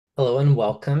Hello and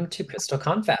welcome to Crystal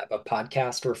Confab, a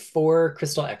podcast where four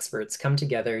crystal experts come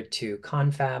together to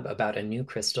confab about a new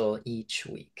crystal each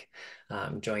week.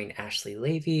 Join Ashley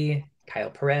Levy, Kyle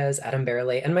Perez, Adam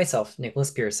Barralet, and myself,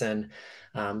 Nicholas Pearson,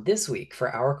 this week for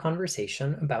our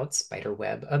conversation about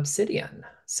Spiderweb Obsidian.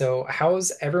 So,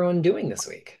 how's everyone doing this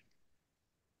week?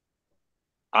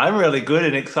 I'm really good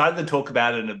and excited to talk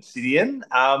about an obsidian,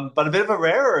 but a bit of a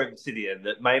rarer obsidian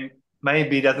that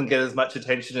maybe doesn't get as much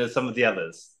attention as some of the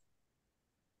others.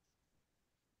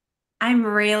 I'm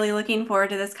really looking forward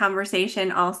to this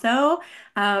conversation also,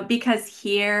 because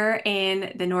here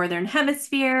in the Northern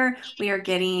Hemisphere, we are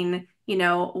getting,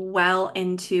 well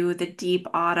into the deep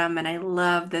autumn. And I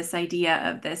love this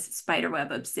idea of this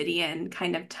spiderweb obsidian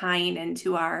kind of tying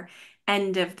into our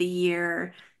end of the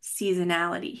year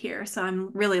seasonality here. So I'm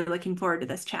really looking forward to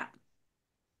this chat.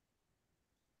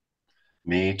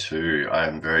 Me too. I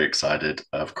am very excited.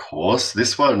 Of course,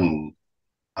 this one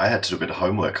I had to do a bit of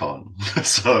homework on,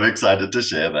 so I'm excited to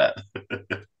share that.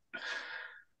 So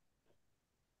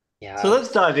Yeah.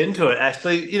 let's dive into it.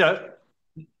 Actually,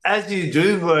 as you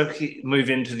do move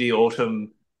into the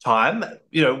autumn time,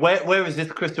 where is this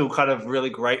crystal kind of really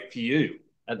great for you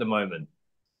at the moment?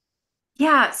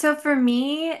 Yeah, so for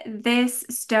me, this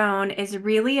stone is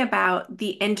really about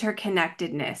the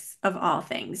interconnectedness of all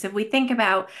things. If we think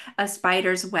about a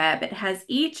spider's web, it has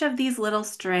each of these little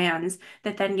strands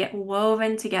that then get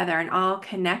woven together and all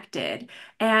connected.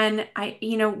 And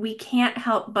we can't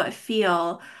help but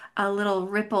feel a little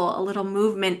ripple, a little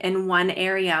movement in one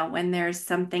area when there's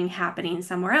something happening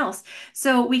somewhere else.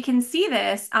 So we can see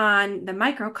this on the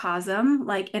microcosm,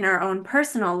 like in our own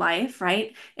personal life,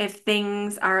 right? If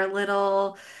things are a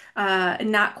little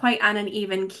not quite on an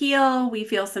even keel, we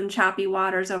feel some choppy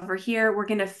waters over here, we're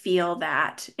going to feel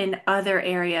that in other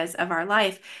areas of our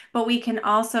life. But we can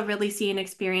also really see and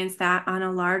experience that on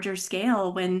a larger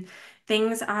scale when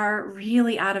things are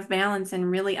really out of balance and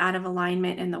really out of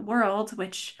alignment in the world,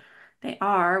 which they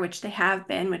are, which they have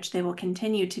been, which they will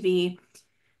continue to be.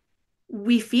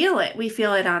 We feel it. We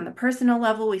feel it on the personal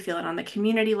level. We feel it on the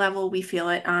community level. We feel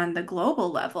it on the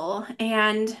global level.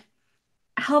 And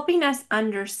helping us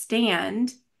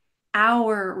understand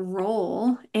our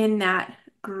role in that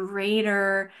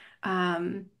greater,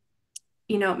 um,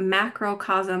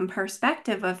 macrocosm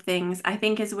perspective of things, I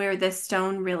think is where this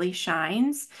stone really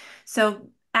shines. So,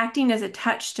 acting as a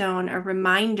touchstone, a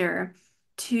reminder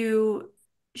to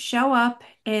show up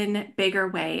in bigger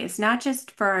ways, not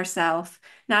just for ourselves,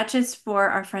 not just for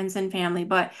our friends and family,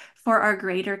 but for our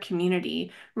greater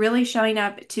community, really showing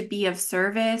up to be of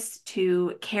service,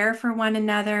 to care for one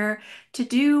another, to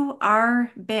do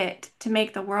our bit to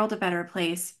make the world a better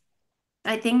place.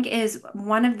 I think is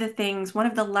one of the things, one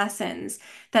of the lessons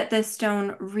that this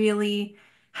stone really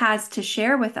has to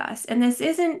share with us. And this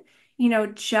isn't,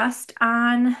 just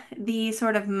on the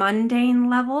sort of mundane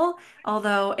level,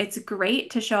 although it's great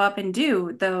to show up and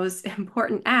do those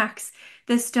important acts.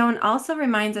 This stone also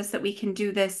reminds us that we can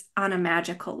do this on a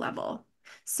magical level.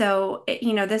 So,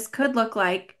 this could look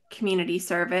like community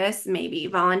service, maybe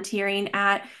volunteering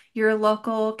at your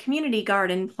local community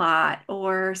garden plot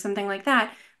or something like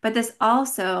that. But this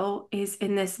also is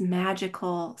in this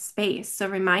magical space. So,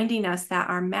 reminding us that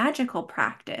our magical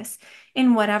practice,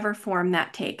 in whatever form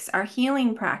that takes, our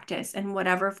healing practice, in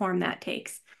whatever form that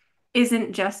takes,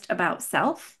 isn't just about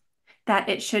self, that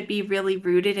it should be really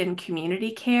rooted in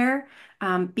community care,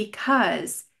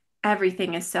 because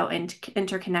everything is so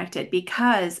interconnected,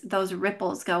 because those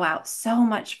ripples go out so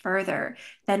much further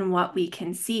than what we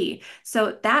can see.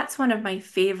 So that's one of my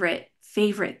favorite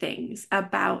things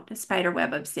about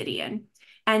Spiderweb Obsidian.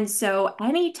 And so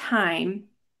anytime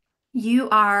you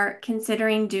are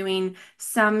considering doing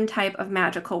some type of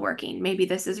magical working, maybe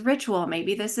this is ritual,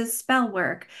 maybe this is spell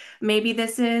work, maybe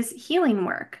this is healing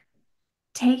work,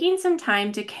 taking some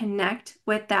time to connect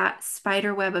with that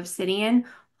spiderweb obsidian,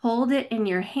 hold it in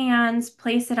your hands,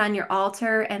 place it on your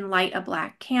altar, and light a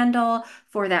black candle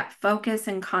for that focus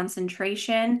and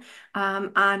concentration,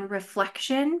 on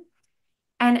reflection.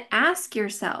 And ask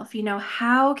yourself,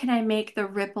 how can I make the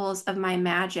ripples of my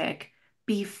magic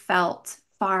be felt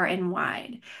far and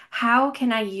wide? How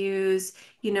can I use,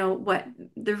 what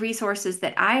the resources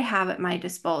that I have at my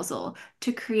disposal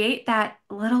to create that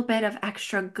little bit of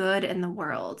extra good in the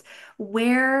world?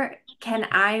 Where can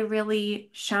I really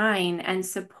shine and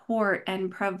support and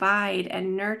provide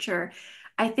and nurture?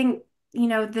 I think,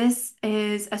 this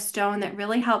is a stone that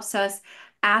really helps us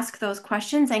ask those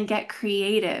questions and get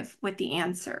creative with the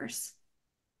answers.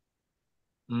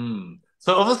 So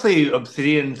obviously,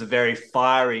 obsidian's a very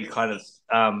fiery kind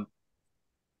of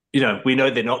we know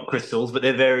they're not crystals, but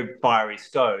they're very fiery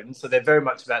stones. So they're very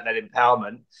much about that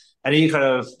empowerment. And you kind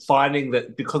of finding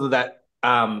that because of that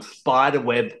spider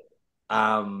web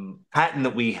pattern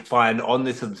that we find on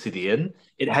this obsidian,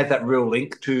 it has that real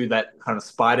link to that kind of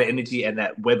spider energy and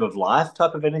that web of life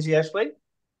type of energy, Ashley.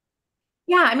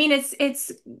 Yeah, I mean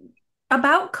it's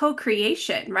about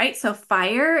co-creation, right? So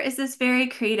fire is this very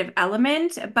creative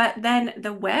element, but then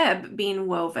the web being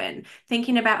woven,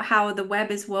 thinking about how the web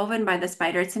is woven by the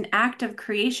spider, it's an act of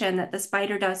creation that the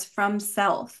spider does from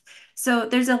self. So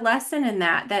there's a lesson in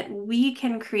that we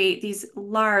can create these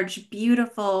large,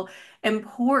 beautiful,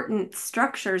 important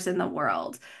structures in the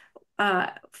world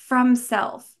from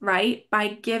self, right? By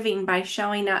giving, by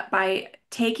showing up, by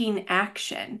taking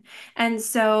action. And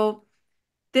so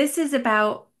this is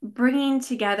about bringing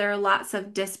together lots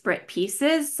of disparate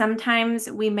pieces. Sometimes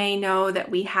we may know that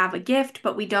we have a gift,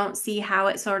 but we don't see how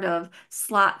it sort of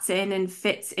slots in and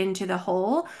fits into the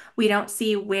whole. We don't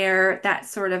see where that's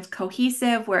sort of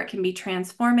cohesive, where it can be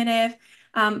transformative.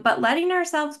 But letting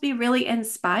ourselves be really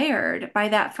inspired by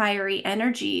that fiery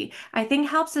energy, I think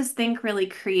helps us think really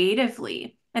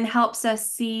creatively and helps us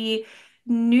see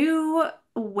new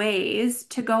ways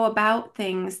to go about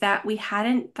things that we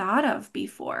hadn't thought of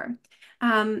before.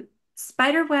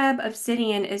 Spiderweb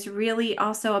Obsidian is really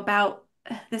also about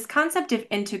this concept of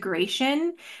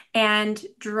integration and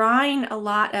drawing a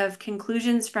lot of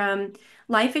conclusions from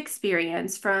life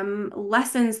experience, from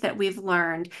lessons that we've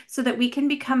learned, so that we can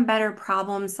become better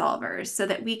problem solvers, so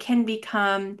that we can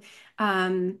become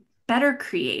better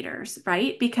creators,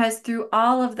 right? Because through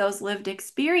all of those lived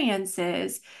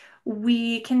experiences,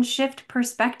 we can shift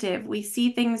perspective. We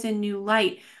see things in new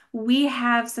light. We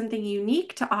have something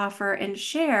unique to offer and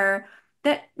share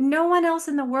that no one else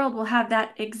in the world will have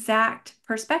that exact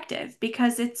perspective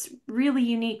because it's really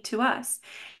unique to us.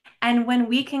 And when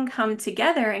we can come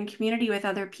together in community with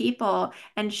other people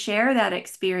and share that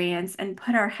experience and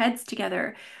put our heads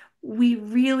together, we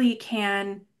really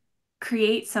can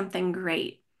create something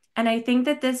great. And I think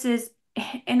that this is,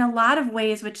 in a lot of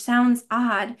ways, which sounds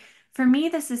odd, for me,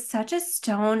 this is such a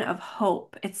stone of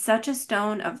hope. It's such a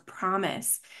stone of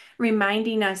promise,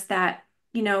 reminding us that,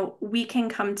 we can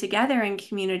come together in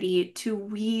community to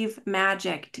weave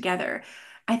magic together.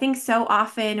 I think so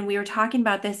often, we were talking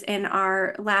about this in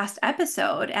our last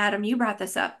episode. Adam, you brought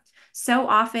this up. So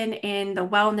often in the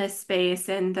wellness space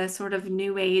and the sort of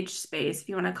new age space, if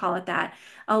you want to call it that,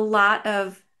 a lot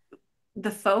of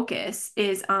the focus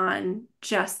is on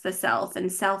just the self and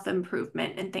self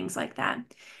improvement and things like that.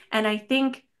 And I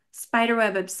think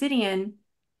Spiderweb Obsidian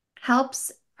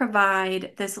helps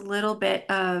provide this little bit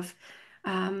of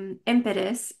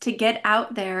impetus to get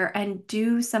out there and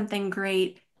do something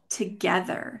great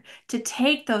together, to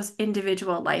take those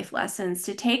individual life lessons,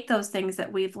 to take those things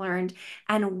that we've learned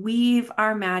and weave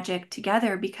our magic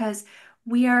together because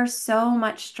we are so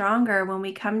much stronger when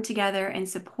we come together in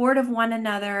support of one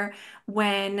another,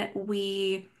 when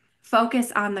we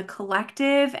focus on the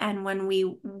collective, and when we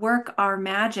work our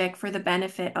magic for the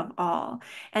benefit of all.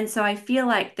 And so I feel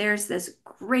like there's this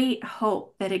great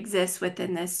hope that exists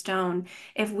within this stone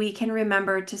if we can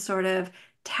remember to sort of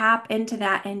tap into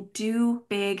that and do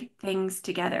big things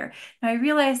together. Now, I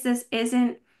realize this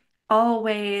isn't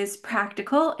always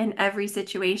practical in every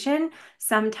situation.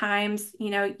 Sometimes,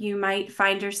 you might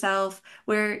find yourself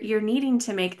where you're needing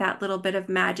to make that little bit of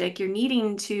magic. You're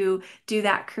needing to do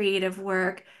that creative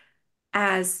work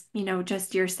as,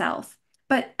 just yourself.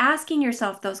 But asking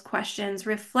yourself those questions,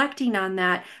 reflecting on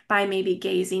that by maybe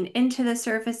gazing into the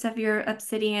surface of your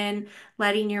obsidian,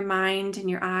 letting your mind and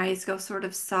your eyes go sort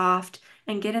of soft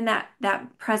and get in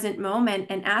that present moment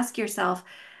and ask yourself,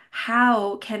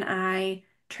 how can I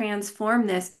transform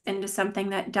this into something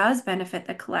that does benefit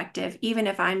the collective, even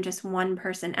if I'm just one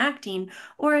person acting?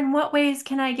 Or in what ways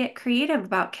can I get creative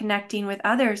about connecting with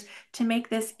others to make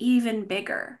this even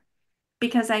bigger?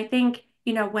 Because I think,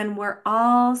 when we're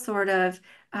all sort of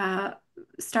uh,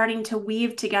 starting to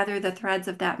weave together the threads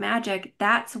of that magic,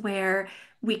 that's where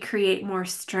we create more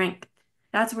strength.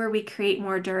 That's where we create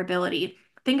more durability.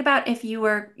 Think about if you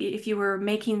were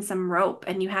making some rope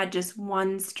and you had just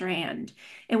one strand.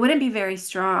 It wouldn't be very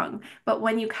strong. But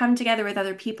when you come together with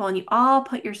other people and you all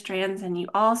put your strands and you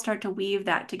all start to weave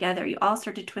that together, you all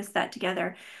start to twist that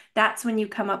together, that's when you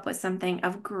come up with something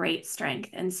of great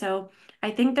strength. And so I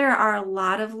think there are a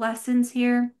lot of lessons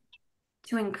here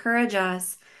to encourage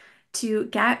us to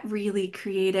get really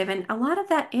creative. And a lot of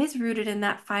that is rooted in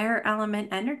that fire element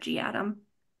energy, Adam.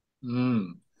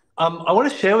 Mm. I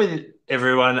want to share with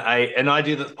everyone an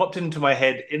idea that's popped into my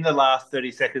head in the last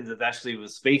 30 seconds as Ashley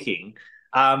was speaking.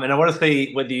 And I want to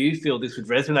see whether you feel this would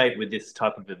resonate with this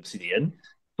type of obsidian.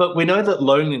 But we know that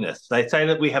loneliness, they say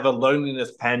that we have a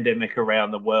loneliness pandemic around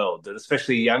the world, that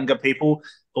especially younger people,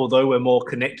 although we're more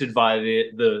connected via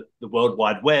the World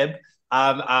Wide Web,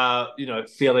 are,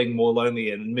 feeling more lonely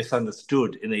and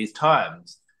misunderstood in these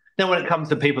times. Now, when it comes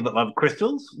to people that love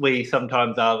crystals, we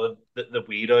sometimes are the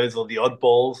weirdos or the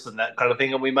oddballs and that kind of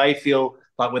thing, and we may feel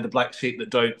like we're the black sheep that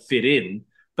don't fit in.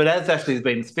 But as Ashley's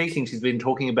been speaking, she's been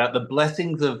talking about the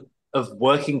blessings of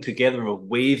working together, of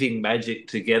weaving magic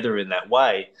together in that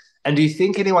way. And do you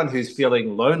think anyone who's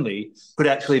feeling lonely could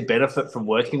actually benefit from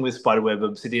working with Spiderweb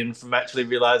Obsidian, from actually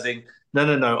realizing, no,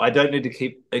 no, no, I don't need to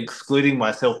keep excluding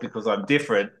myself because I'm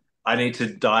different. I need to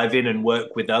dive in and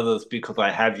work with others because I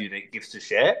have unique gifts to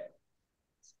share?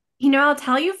 I'll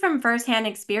tell you from firsthand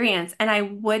experience, and I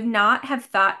would not have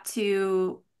thought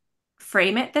to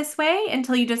frame it this way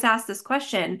until you just asked this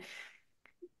question.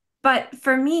 But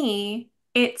for me,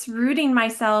 it's rooting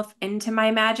myself into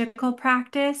my magical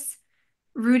practice,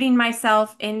 rooting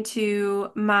myself into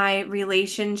my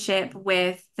relationship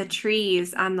with the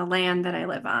trees on the land that I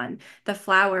live on, the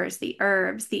flowers, the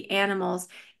herbs, the animals,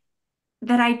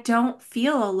 that I don't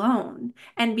feel alone.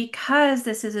 And because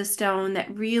this is a stone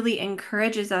that really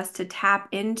encourages us to tap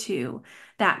into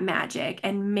that magic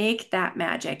and make that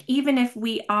magic, even if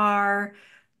we are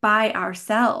by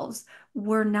ourselves,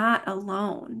 we're not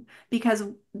alone because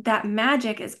that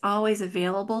magic is always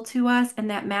available to us, and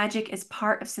that magic is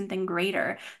part of something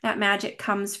greater. That magic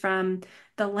comes from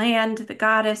the land, the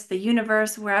goddess, the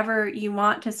universe, wherever you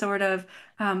want to sort of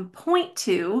point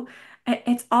to.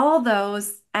 It's all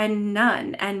those and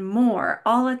none and more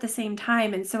all at the same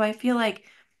time. And so I feel like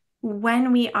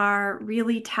when we are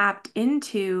really tapped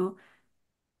into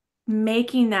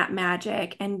making that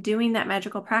magic and doing that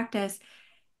magical practice,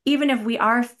 even if we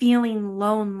are feeling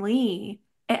lonely,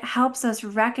 it helps us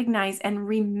recognize and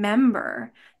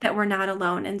remember that we're not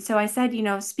alone. And so I said,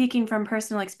 speaking from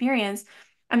personal experience,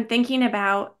 I'm thinking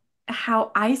about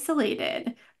how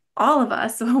isolated all of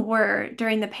us were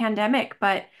during the pandemic,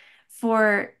 but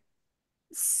for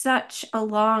such a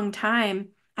long time,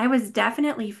 I was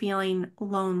definitely feeling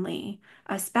lonely,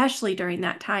 especially during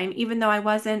that time. Even though I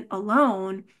wasn't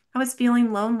alone, I was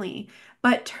feeling lonely.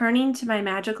 But turning to my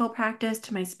magical practice,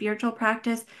 to my spiritual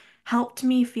practice, helped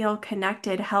me feel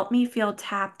connected, helped me feel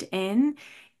tapped in,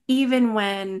 even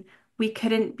when we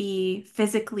couldn't be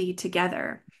physically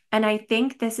together. And I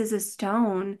think this is a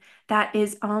stone that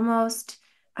is almost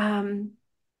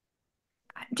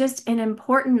just an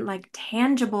important, like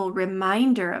tangible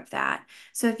reminder of that.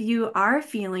 So if you are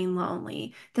feeling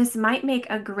lonely, this might make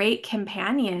a great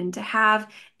companion to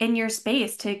have in your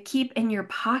space, to keep in your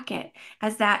pocket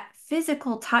as that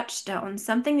physical touchstone,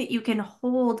 something that you can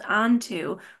hold on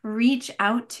to, reach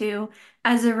out to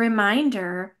as a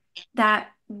reminder that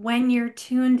when you're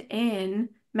tuned in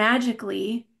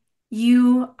magically,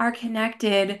 you are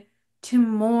connected to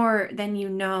more than you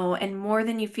know and more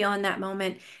than you feel in that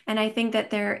moment. And I think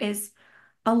that there is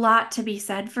a lot to be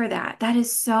said for that. That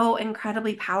is so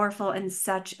incredibly powerful and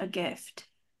such a gift.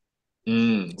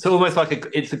 So almost like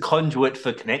it's a conduit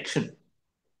for connection.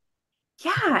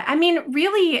 Yeah, I mean,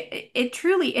 really, it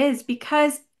truly is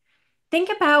because think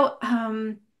about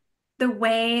the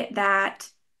way that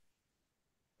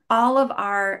all of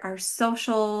our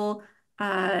social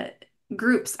uh,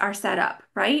 groups are set up,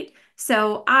 right?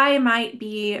 So I might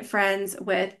be friends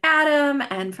with Adam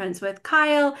and friends with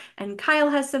Kyle, and Kyle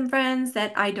has some friends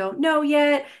that I don't know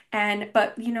yet.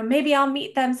 But maybe I'll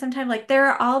meet them sometime. Like there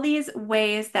are all these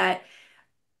ways that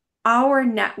our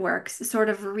networks sort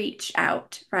of reach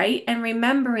out, right? And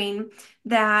remembering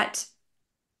that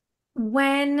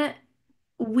when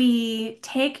we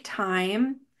take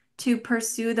time to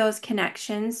pursue those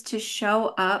connections, to show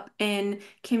up in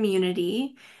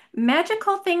community,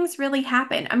 magical things really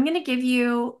happen. I'm going to give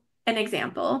you an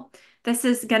example. This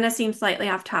is going to seem slightly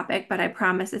off topic, but I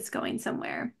promise it's going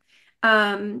somewhere.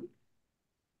 Um,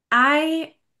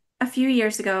 I, a few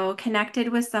years ago, connected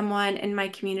with someone in my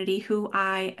community who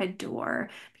I adore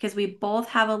because we both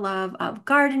have a love of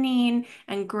gardening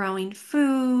and growing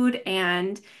food,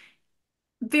 and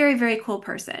very, very cool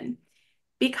person.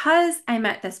 Because I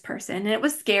met this person, and it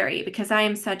was scary because I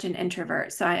am such an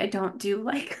introvert. So I don't do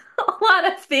like a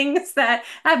lot of things that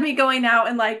have me going out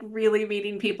and like really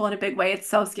meeting people in a big way. It's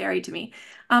so scary to me.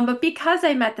 But because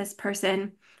I met this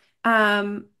person,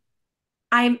 um,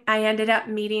 I ended up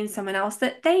meeting someone else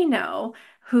that they know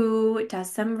who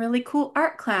does some really cool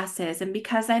art classes. And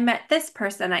because I met this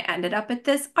person, I ended up at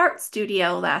this art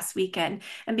studio last weekend.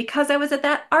 And because I was at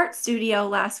that art studio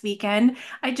last weekend,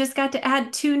 I just got to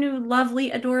add two new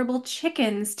lovely, adorable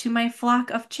chickens to my flock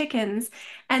of chickens.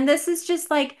 And this is just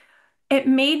like it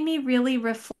made me really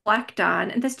reflect on,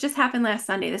 and this just happened last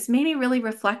Sunday, this made me really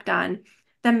reflect on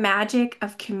the magic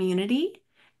of community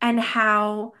and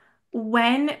how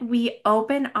when we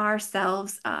open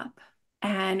ourselves up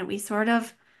and we sort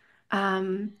of,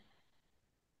 um,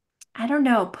 I don't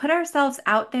know, put ourselves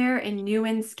out there in new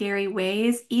and scary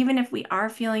ways, even if we are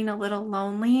feeling a little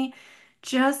lonely,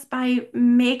 just by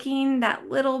making that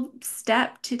little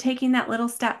step to taking that little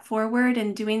step forward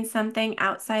and doing something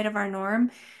outside of our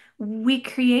norm, we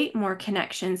create more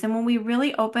connections. And when we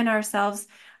really open ourselves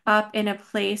up in a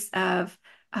place of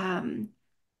um,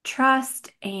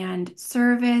 trust and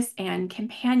service and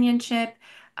companionship,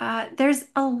 there's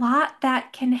a lot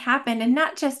that can happen, and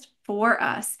not just for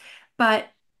us, but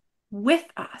with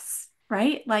us,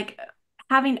 right? Like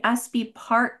having us be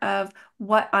part of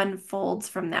what unfolds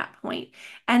from that point.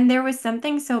 And there was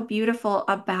something so beautiful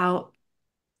about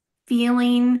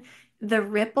feeling the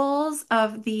ripples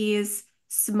of these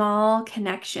small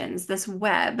connections, this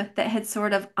web that had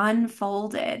sort of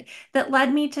unfolded that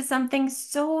led me to something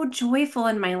so joyful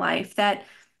in my life that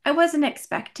I wasn't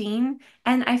expecting.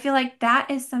 And I feel like that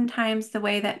is sometimes the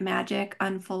way that magic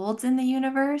unfolds in the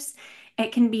universe.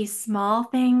 It can be small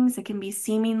things, it can be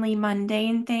seemingly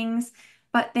mundane things,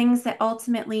 but things that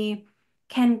ultimately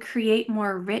can create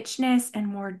more richness and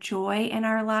more joy in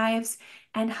our lives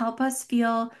and help us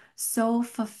feel so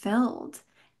fulfilled.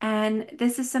 And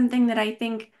this is something that I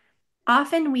think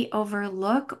often we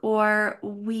overlook, or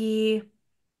we,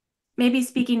 maybe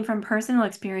speaking from personal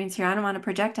experience here, I don't want to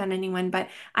project on anyone, but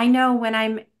I know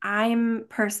when I'm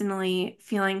personally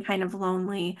feeling kind of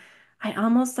lonely, I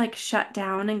almost like shut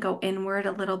down and go inward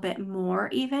a little bit more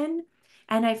even.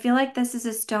 And I feel like this is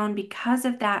a stone because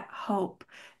of that hope,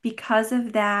 because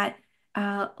of that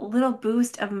little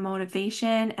boost of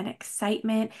motivation and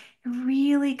excitement. It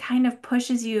really kind of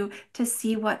pushes you to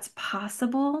see what's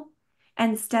possible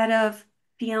instead of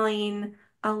feeling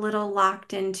a little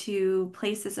locked into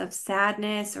places of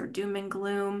sadness or doom and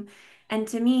gloom. And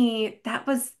to me, that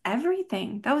was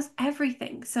everything. That was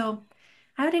everything. So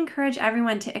I would encourage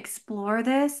everyone to explore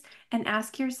this and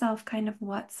ask yourself kind of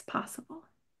what's possible.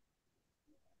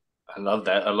 I love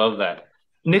that. I love that.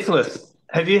 Nicholas,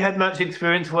 have you had much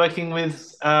experience working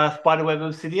with Spiderweb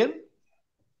Obsidian?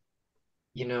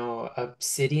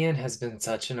 Obsidian has been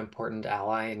such an important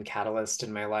ally and catalyst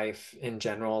in my life in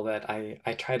general that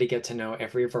I try to get to know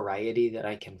every variety that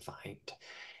I can find.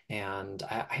 And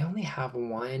I only have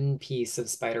one piece of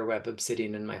spiderweb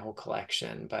obsidian in my whole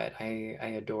collection, but I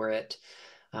adore it.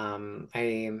 Um,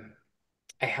 I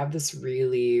I have this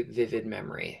really vivid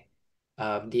memory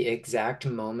of the exact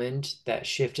moment that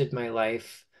shifted my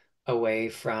life away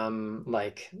from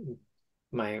like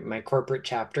my corporate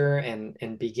chapter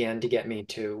and began to get me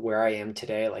to where I am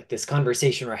today. Like this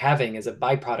conversation we're having is a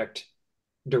byproduct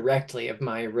directly of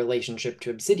my relationship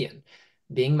to obsidian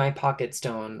being my pocket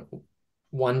stone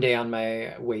one day on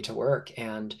my way to work.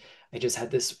 And I just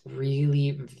had this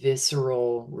really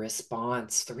visceral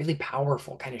response, the really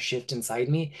powerful kind of shift inside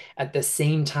me. At the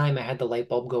same time, I had the light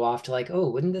bulb go off to like, oh,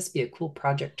 wouldn't this be a cool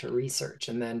project to research?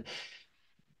 And then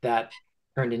that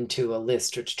turned into a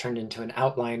list, which turned into an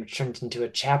outline, which turned into a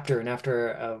chapter. And after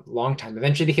a long time,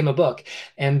 eventually became a book.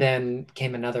 And then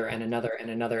came another and another and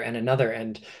another and another.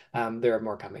 And there are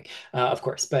more coming, of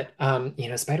course. But,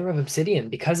 Spiderweb Obsidian,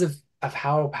 because of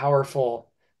how powerful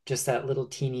just that little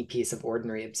teeny piece of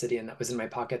ordinary obsidian that was in my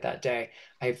pocket that day,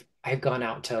 I've gone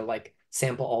out to like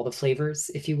sample all the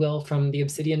flavors, if you will, from the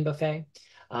obsidian buffet.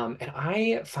 And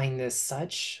I find this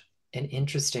such an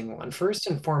interesting one. First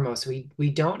and foremost, we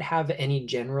don't have any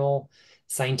general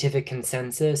scientific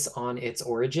consensus on its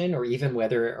origin or even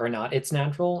whether or not it's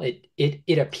natural.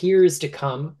 It appears to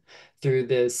come through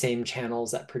the same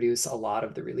channels that produce a lot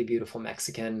of the really beautiful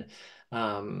Mexican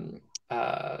um,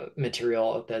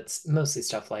 material that's mostly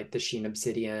stuff like the sheen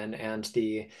obsidian and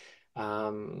the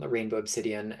rainbow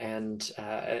obsidian. And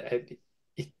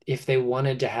if they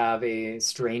wanted to have a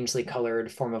strangely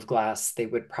colored form of glass, they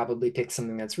would probably pick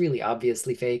something that's really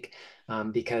obviously fake,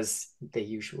 because they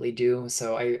usually do.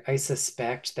 So I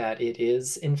suspect that it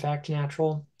is, in fact,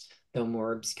 natural, though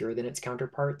more obscure than its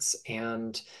counterparts.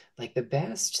 And like the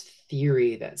best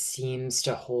theory that seems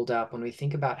to hold up when we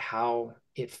think about how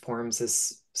it forms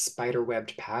this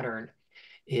spider-webbed pattern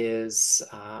is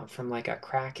from like a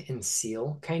crack and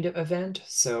seal kind of event.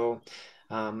 So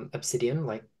obsidian,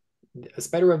 like a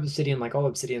spiderweb obsidian, like all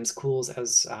obsidians, cools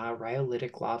as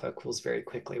rhyolitic lava, cools very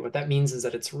quickly. What that means is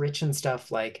that it's rich in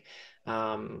stuff like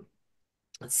um,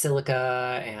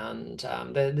 silica and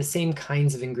the same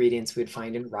kinds of ingredients we'd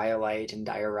find in rhyolite and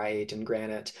diorite and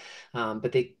granite,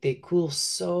 but they cool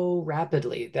so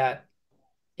rapidly that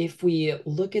if we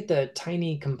look at the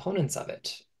tiny components of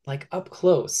it, like up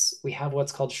close, we have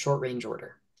what's called short range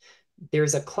order.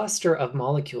 There's a cluster of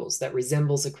molecules that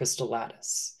resembles a crystal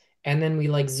lattice. And then we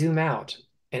like zoom out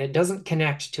and it doesn't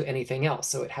connect to anything else.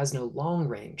 So it has no long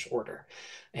range order.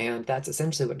 And that's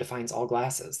essentially what defines all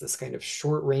glasses, this kind of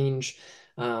short range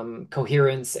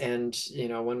coherence. And, you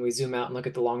know, when we zoom out and look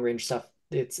at the long range stuff,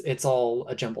 it's all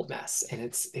a jumbled mess. And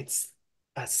it's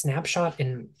a snapshot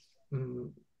in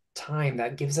time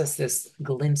that gives us this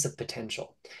glimpse of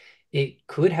potential. It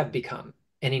could have become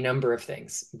any number of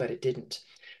things, but it didn't.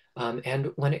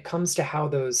 And when it comes to how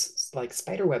those like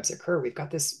spider webs occur, we've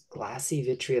got this glassy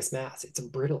vitreous mass. It's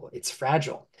brittle, it's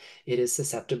fragile. It is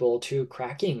susceptible to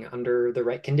cracking under the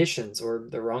right conditions or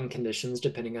the wrong conditions,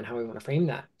 depending on how we want to frame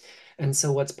that. And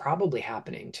so what's probably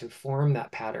happening to form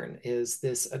that pattern is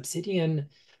this obsidian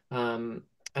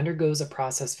undergoes a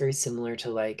process very similar to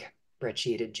like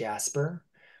brecciated jasper,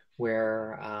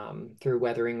 where through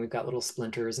weathering, we've got little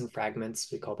splinters and fragments.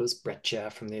 We call those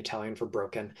breccia from the Italian for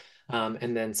broken.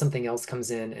 And then something else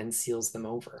comes in and seals them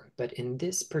over. But in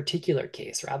this particular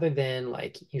case, rather than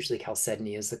like usually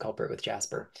chalcedony is the culprit with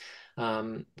jasper,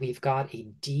 we've got a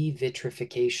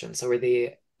devitrification. So where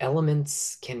the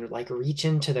elements can like reach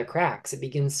into the cracks, it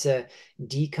begins to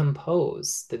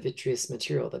decompose the vitreous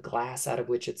material, the glass out of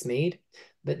which it's made.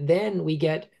 But then we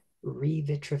get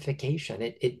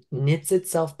revitrification. It knits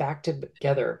itself back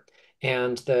together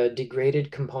and the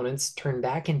degraded components turn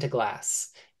back into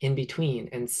glass in between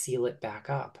and seal it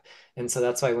back up. And so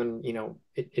that's why when, you know,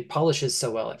 it polishes so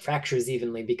well, it fractures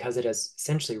evenly because it has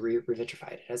essentially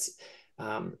revitrified. It has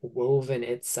woven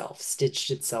itself, stitched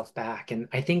itself back. And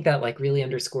I think that like really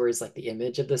underscores like the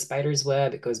image of the spider's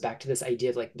web. It goes back to this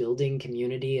idea of like building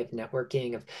community, of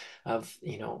networking, of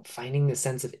you know, finding the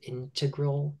sense of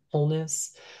integral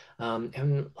wholeness.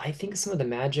 And I think some of the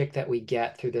magic that we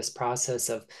get through this process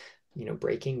of, you know,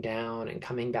 breaking down and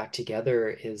coming back together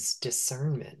is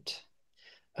discernment.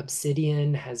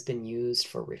 Obsidian has been used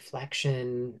for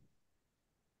reflection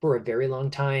for a very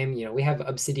long time. You know, we have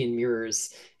obsidian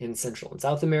mirrors in Central and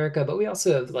South America, but we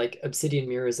also have like obsidian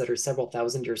mirrors that are several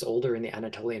thousand years older in the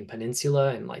Anatolian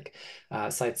Peninsula and like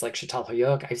sites like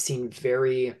Çatalhöyük. I've seen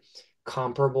very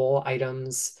comparable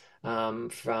items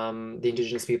from the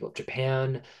indigenous people of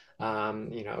Japan,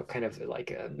 you know, kind of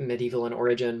like medieval in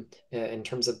origin in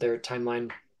terms of their timeline.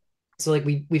 So like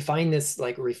we find this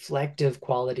like reflective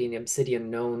quality in obsidian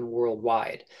known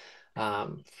worldwide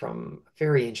from a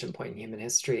very ancient point in human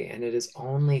history. And it is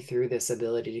only through this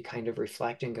ability to kind of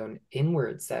reflect and go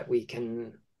inwards that we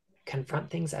can confront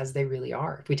things as they really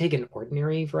are. If we take an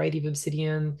ordinary variety of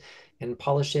obsidian and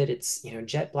polish it, it's, you know,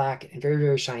 jet black and very,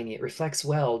 very shiny. It reflects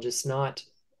well, just not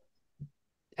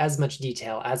as much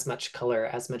detail, as much color,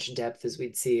 as much depth as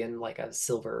we'd see in like a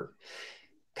silver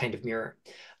kind of mirror.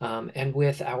 And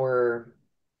with our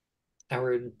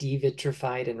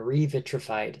devitrified and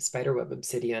revitrified spiderweb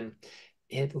obsidian,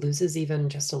 it loses even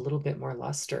just a little bit more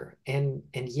luster. And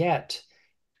yet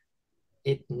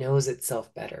it knows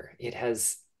itself better. It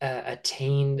has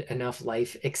attained enough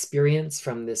life experience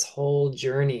from this whole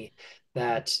journey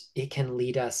that it can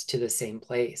lead us to the same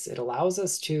place. It allows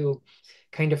us to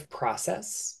kind of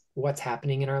process what's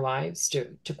happening in our lives,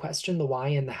 to question the why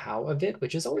and the how of it,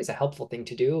 which is always a helpful thing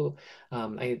to do.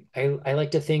 I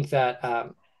like to think that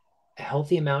a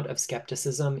healthy amount of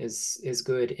skepticism is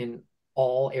good in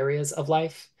all areas of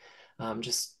life.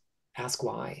 Just ask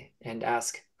why and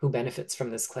ask who benefits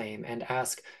from this claim and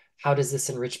ask how does this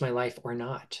enrich my life or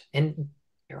not. And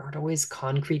there aren't always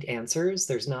concrete answers.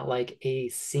 There's not like a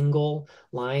single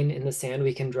line in the sand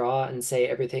we can draw and say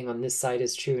everything on this side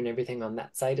is true and everything on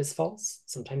that side is false.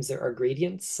 Sometimes there are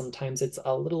gradients. Sometimes it's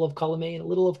a little of column A and a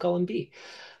little of column B.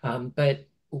 But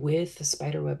with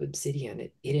Spiderweb Obsidian,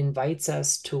 it invites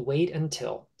us to wait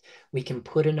until we can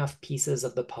put enough pieces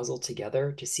of the puzzle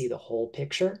together to see the whole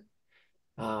picture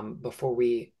before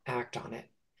we act on it.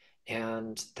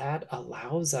 And that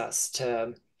allows us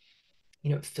to,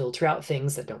 you know, filter out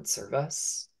things that don't serve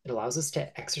us. It allows us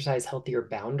to exercise healthier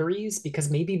boundaries because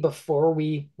maybe before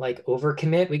we like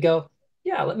overcommit, we go,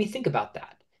 yeah, let me think about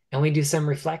that. And we do some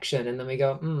reflection and then we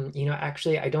go, you know,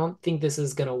 actually, I don't think this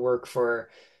is going to work for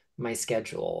my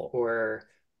schedule or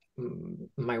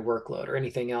my workload or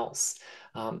anything else.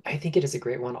 I think it is a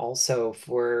great one also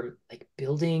for like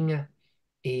building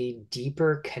a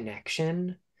deeper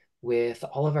connection with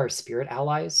all of our spirit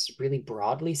allies, really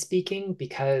broadly speaking,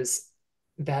 because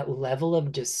that level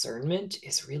of discernment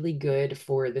is really good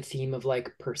for the theme of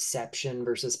like perception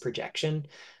versus projection.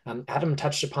 Adam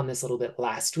touched upon this a little bit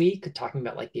last week, talking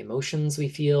about like the emotions we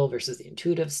feel versus the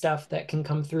intuitive stuff that can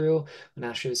come through when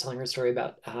Ashley was telling her story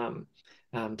about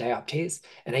dioptase.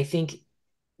 And I think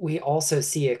we also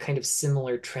see a kind of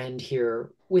similar trend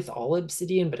here with all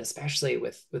obsidian, but especially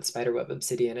with Spiderweb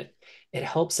Obsidian. It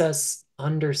helps us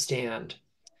understand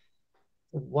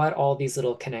what all these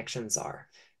little connections are.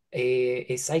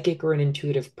 A psychic or an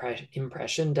intuitive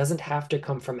impression doesn't have to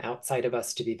come from outside of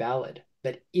us to be valid.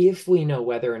 But if we know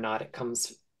whether or not it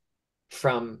comes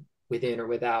from within or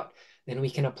without, then we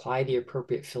can apply the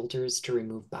appropriate filters to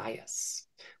remove bias.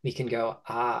 We can go,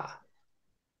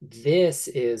 this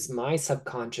is my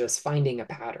subconscious finding a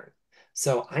pattern.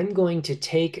 So I'm going to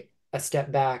take a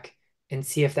step back and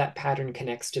see if that pattern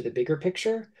connects to the bigger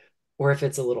picture, or if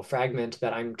it's a little fragment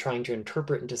that I'm trying to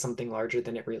interpret into something larger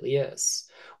than it really is.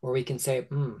 Or we can say,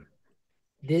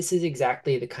 this is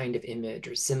exactly the kind of image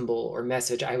or symbol or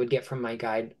message I would get from my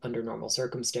guide under normal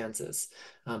circumstances.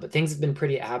 But things have been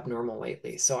pretty abnormal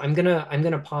lately. So I'm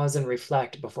gonna pause and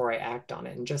reflect before I act on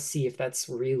it and just see if that's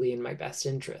really in my best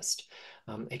interest.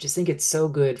 I just think it's so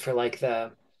good for like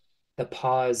the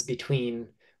pause between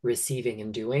receiving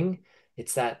and doing.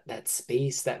 It's that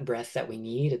space, that breath that we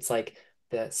need. It's like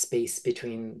the space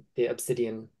between the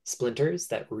obsidian splinters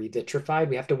that revitrified.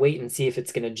 We have to wait and see if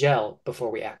it's going to gel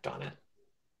before we act on it.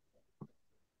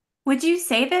 Would you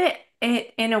say that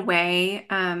it, in a way,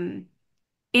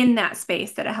 in that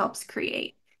space that it helps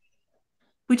create,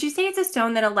 would you say it's a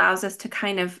stone that allows us to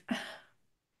kind of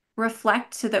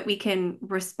reflect so that we can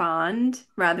respond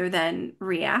rather than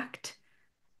react?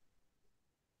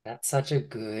 That's such a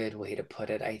good way to put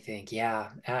it, I think.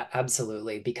 Yeah,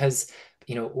 absolutely. Because,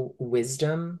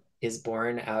 wisdom is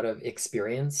born out of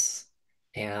experience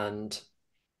and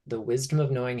the wisdom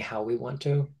of knowing how we want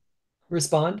to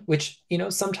respond, which,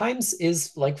 sometimes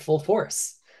is like full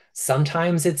force.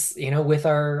 Sometimes it's, with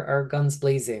our guns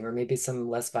blazing or maybe some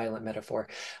less violent metaphor.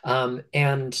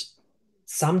 And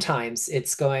sometimes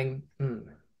it's going,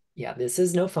 yeah, this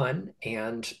is no fun.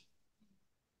 And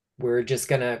we're just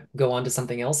going to go on to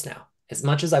something else now. As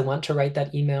much as I want to write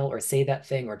that email or say that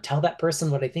thing or tell that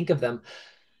person what I think of them,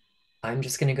 I'm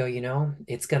just going to go,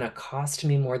 it's going to cost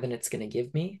me more than it's going to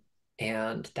give me.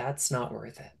 And that's not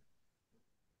worth it.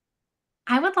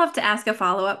 I would love to ask a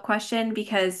follow-up question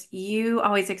because you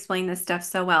always explain this stuff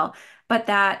so well. But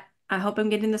that, I hope I'm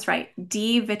getting this right,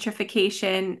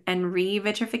 devitrification and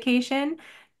revitrification,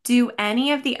 do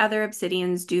any of the other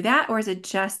obsidians do that, or is it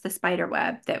just the spider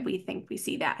web that we think we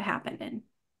see that happen in?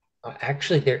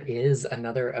 Actually, there is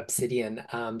another obsidian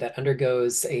that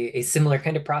undergoes a similar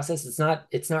kind of process.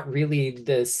 It's not really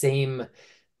the same,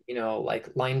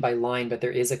 like line by line, but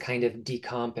there is a kind of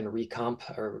decomp and recomp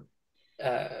or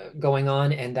going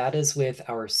on, and that is with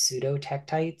our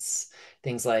pseudotektites,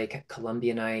 things like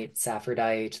columbianite,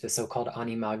 saffordite, the so-called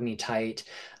animagnetite,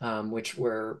 which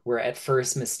were at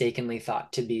first mistakenly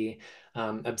thought to be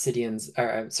obsidians,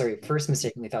 or sorry, first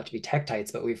mistakenly thought to be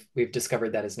tektites, but we've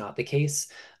discovered that is not the case.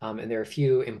 And there are a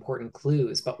few important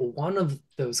clues, but one of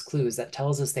those clues that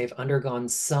tells us they've undergone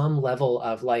some level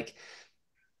of like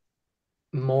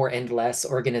more and less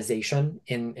organization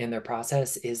in their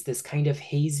process is this kind of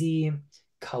hazy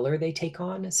color they take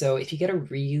on. So if you get a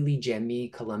really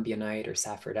gemmy columbianite or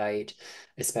saffordite,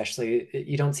 especially,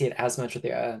 you don't see it as much with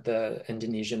the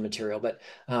Indonesian material, but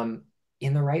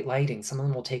in the right lighting, some of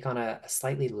them will take on a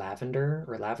slightly lavender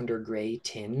or lavender gray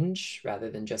tinge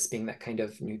rather than just being that kind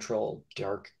of neutral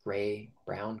dark gray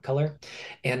brown color.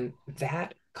 And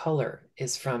that color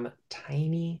is from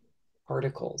tiny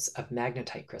particles of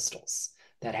magnetite crystals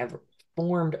that have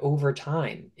formed over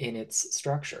time in its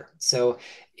structure. So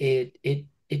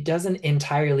it doesn't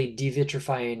entirely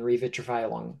devitrify and revitrify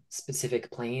along specific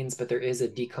planes, but there is a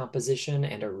decomposition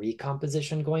and a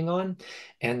recomposition going on.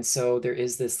 And so there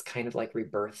is this kind of like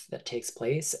rebirth that takes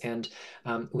place. And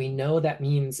we know that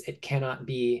means it cannot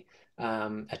be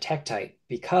a tektite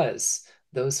because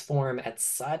those form at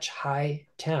such high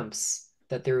temps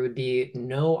that there would be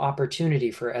no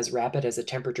opportunity for as rapid as a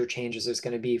temperature change as there's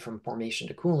going to be from formation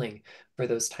to cooling for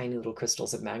those tiny little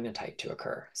crystals of magnetite to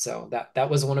occur. So that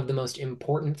was one of the most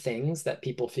important things that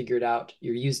people figured out.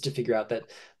 You're used to figure out that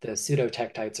the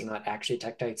pseudotektites are not actually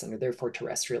tektites and are therefore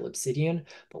terrestrial obsidian.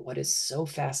 But what is so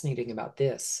fascinating about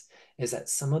this is that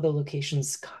some of the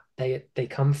locations they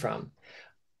come from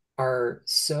are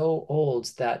so old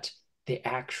that the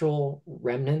actual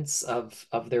remnants of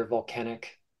their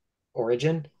volcanic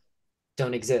origin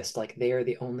don't exist. Like they are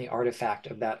the only artifact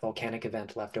of that volcanic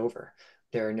event left over.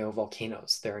 There are no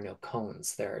volcanoes, there are no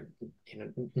cones, there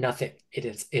are, nothing. It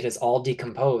is all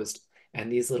decomposed. And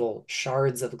these little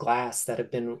shards of glass that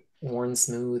have been worn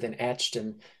smooth and etched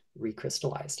and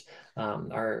recrystallized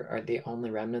are the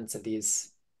only remnants of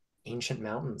these ancient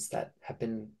mountains that have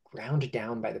been ground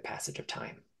down by the passage of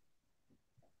time.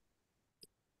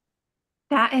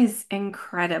 That is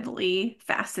incredibly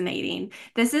fascinating.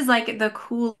 This is like the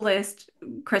coolest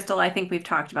crystal I think we've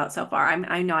talked about so far.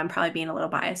 I know I'm probably being a little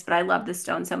biased, but I love this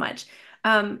stone so much.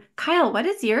 Kyle, what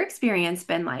has your experience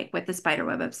been like with the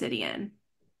Spiderweb Obsidian?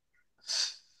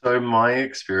 So my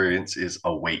experience is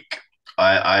a week.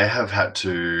 I have had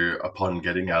to, upon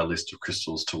getting our list of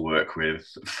crystals to work with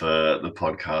for the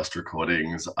podcast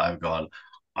recordings, I've gone,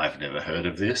 I've never heard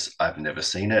of this, I've never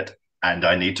seen it, and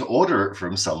I need to order it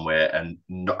from somewhere. And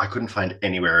no, I couldn't find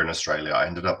anywhere in Australia. I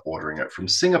ended up ordering it from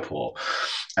Singapore.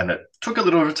 And it took a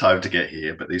little bit of time to get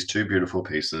here, but these two beautiful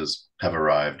pieces have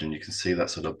arrived, and you can see that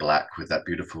sort of black with that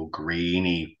beautiful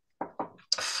greeny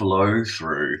flow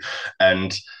through.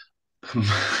 And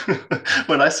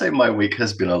when I say my week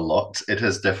has been a lot, it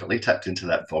has definitely tapped into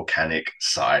that volcanic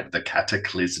side, the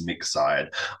cataclysmic side.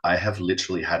 I have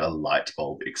literally had a light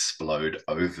bulb explode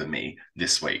over me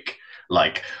this week.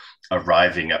 Like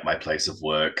arriving at my place of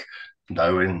work,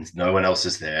 no one else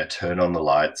is there, turn on the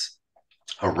lights,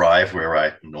 arrive where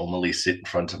I normally sit in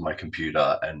front of my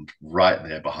computer, and right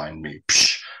there behind me,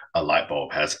 psh, a light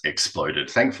bulb has exploded,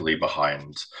 thankfully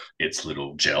behind its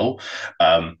little gel.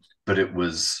 But it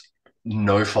was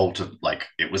no fault of, like,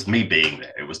 it was me being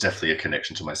there. It was definitely a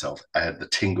connection to myself. I had the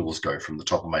tingles go from the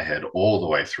top of my head all the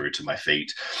way through to my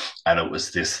feet. And it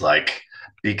was this like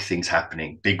big things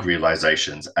happening, big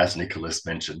realizations. As Nicholas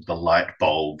mentioned, the light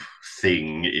bulb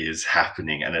thing is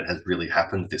happening, and it has really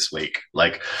happened this week.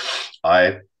 Like,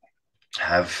 I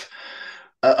have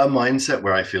a mindset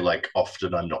where I feel like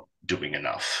often I'm not doing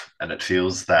enough. And it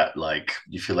feels that like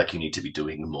you feel like you need to be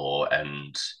doing more.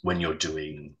 And when you're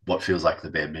doing what feels like the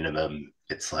bare minimum,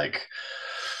 it's like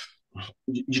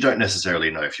you don't necessarily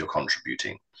know if you're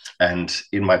contributing. And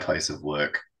in my place of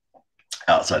work,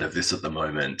 outside of this at the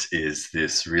moment, is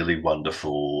this really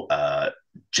wonderful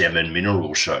gem and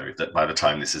mineral show that by the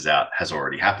time this is out has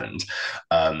already happened.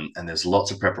 And there's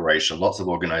lots of preparation, lots of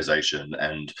organization.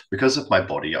 And because of my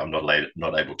body, I'm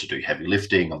not able to do heavy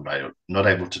lifting. I'm not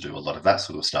able to do a lot of that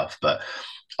sort of stuff. But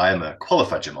I am a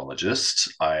qualified gemologist.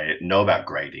 I know about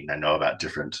grading. I know about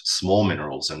different small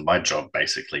minerals. And my job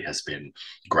basically has been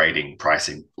grading,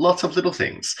 pricing, lots of little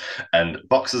things and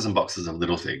boxes of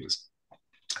little things.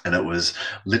 And it was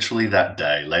literally that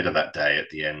day, later that day at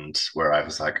the end, where I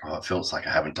was like, oh, it feels like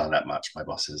I haven't done that much. My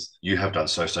boss says, you have done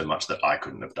so much that I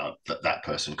couldn't have done, that that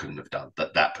person couldn't have done,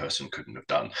 that that person couldn't have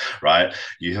done, right?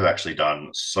 You have actually done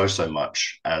so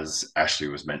much, as Ashley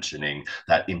was mentioning,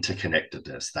 that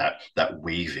interconnectedness, that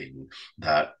weaving,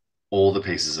 that all the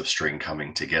pieces of string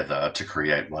coming together to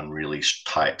create one really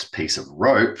tight piece of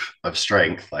rope of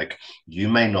strength. Like, you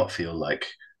may not feel like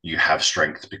you have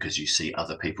strength because you see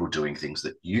other people doing things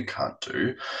that you can't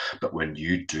do. But when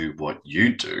you do what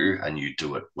you do and you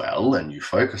do it well and you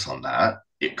focus on that,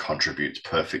 it contributes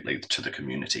perfectly to the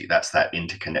community. That's that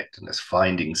interconnectedness,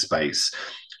 finding space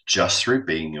just through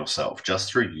being yourself,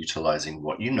 just through utilizing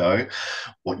what you know,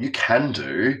 what you can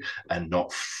do, and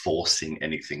not forcing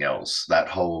anything else. That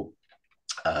whole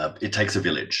it takes a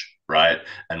village, right?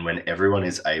 And when everyone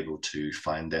is able to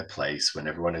find their place, when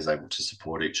everyone is able to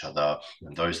support each other,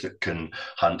 and those that can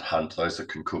hunt, those that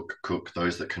can cook,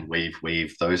 those that can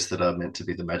weave, those that are meant to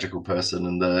be the magical person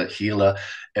and the healer,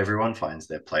 everyone finds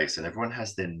their place and everyone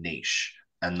has their niche.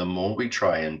 And the more we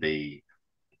try and be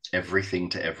everything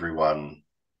to everyone,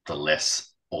 the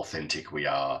less authentic we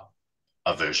are,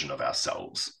 a version of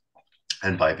ourselves.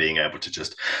 And by being able to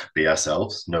just be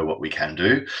ourselves, know what we can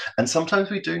do. And sometimes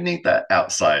we do need that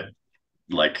outside,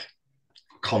 like,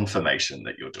 confirmation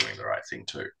that you're doing the right thing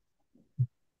too.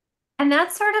 And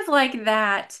that's sort of like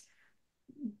that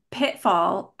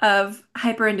pitfall of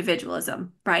hyper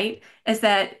individualism, right? Is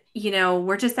that,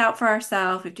 we're just out for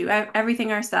ourselves, we do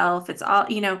everything ourselves. It's all,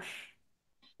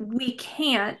 we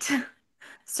can't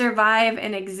survive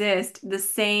and exist the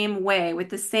same way with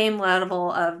the same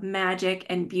level of magic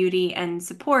and beauty and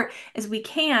support as we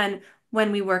can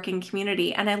when we work in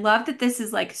community. And I love that this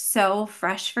is like so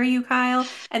fresh for you, Kyle,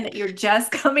 and that you're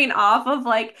just coming off of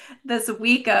like this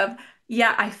week of,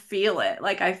 yeah, I feel it.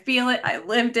 Like I feel it. I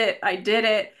lived it. I did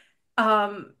it.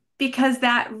 Because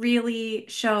that really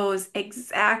shows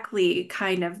exactly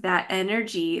kind of that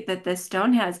energy that this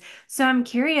stone has. So I'm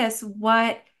curious,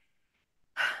 what,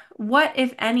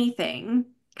 if anything,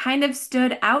 kind of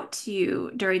stood out to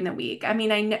you during the week? I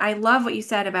mean, I love what you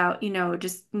said about,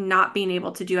 just not being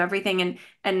able to do everything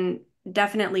and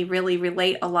definitely really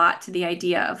relate a lot to the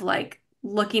idea of like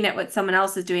looking at what someone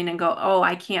else is doing and go, "Oh,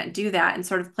 I can't do that," and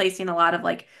sort of placing a lot of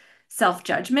like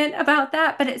self-judgment about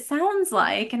that. But it sounds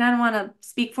like, and I don't want to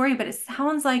speak for you, but it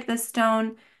sounds like this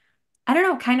stone, I don't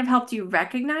know, kind of helped you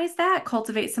recognize that,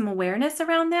 cultivate some awareness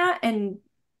around that, and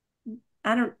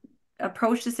I don't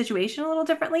approach the situation a little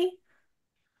differently.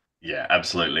 Yeah,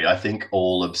 absolutely. I think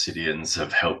all obsidians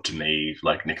have helped me,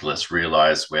 like Nicholas,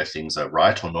 realize where things are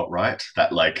right or not right.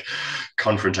 That like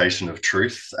confrontation of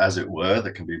truth, as it were,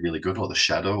 that can be really good, or the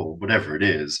shadow, or whatever it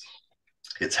is.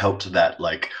 It's helped that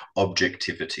like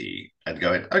objectivity and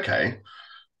going, okay,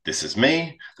 this is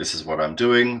me, this is what I'm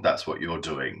doing, that's what you're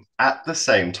doing. At the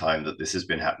same time that this has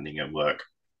been happening at work,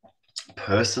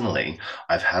 personally,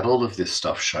 I've had all of this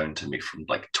stuff shown to me from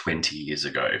like 20 years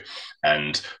ago,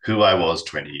 and who I was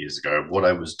 20 years ago, what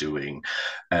I was doing,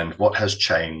 and what has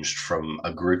changed from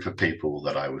a group of people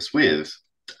that I was with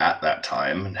at that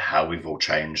time, and how we've all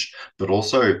changed, but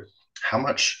also how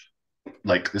much,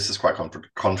 like, this is quite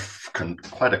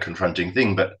quite a confronting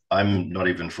thing, but I'm not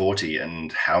even 40,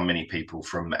 and how many people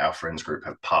from our friends group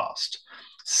have passed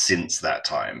since that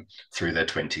time through their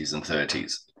 20s and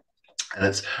 30s. And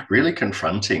it's really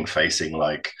confronting facing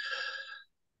like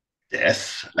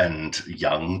death and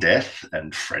young death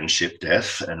and friendship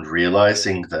death, and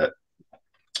realizing that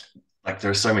like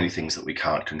there are so many things that we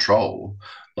can't control.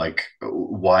 Like,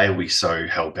 why are we so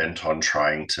hell-bent on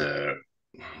trying to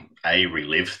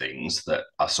relive things that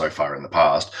are so far in the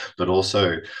past, but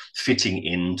also fitting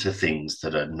into things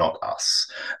that are not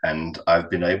us? And I've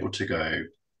been able to go,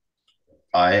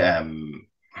 I am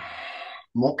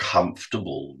more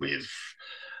comfortable with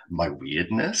my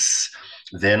weirdness.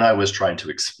 Then I was trying to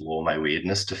explore my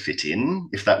weirdness to fit in,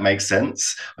 if that makes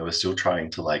sense. I was still trying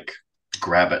to like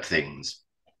grab at things.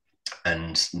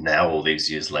 And now, all these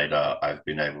years later, I've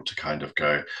been able to kind of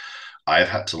go, I've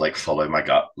had to like follow my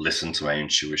gut, listen to my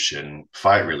intuition,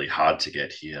 fight really hard to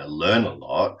get here, learn a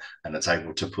lot, and it's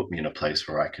able to put me in a place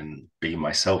where I can be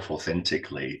myself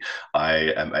authentically.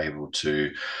 I am able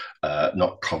to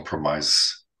not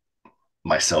compromise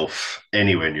myself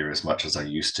anywhere near as much as I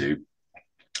used to.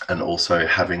 And also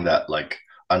having that like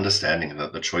understanding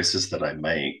that the choices that I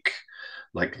make,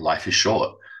 like, life is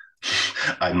short.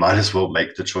 I might as well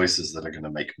make the choices that are going to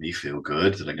make me feel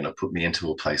good, that are going to put me into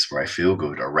a place where I feel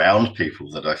good, around people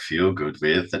that I feel good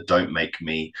with, that don't make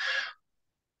me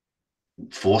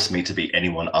force me to be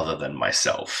anyone other than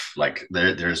myself. Like,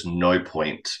 there's no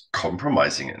point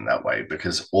compromising in that way,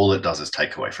 because all it does is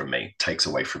take away from me, takes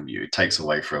away from you, takes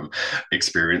away from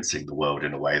experiencing the world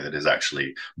in a way that is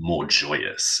actually more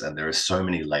joyous. And there are so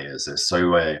many layers, there's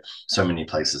so many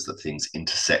places that things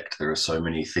intersect. There are so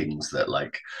many things that,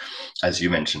 like, as you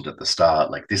mentioned at the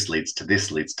start, like, this leads to this,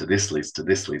 leads to this, leads to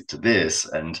this, leads to this.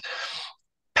 And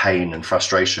pain and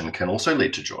frustration can also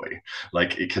lead to joy.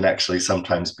 Like, it can actually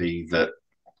sometimes be that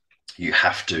you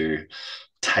have to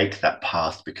take that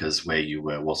path because where you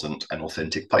were wasn't an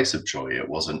authentic place of joy. It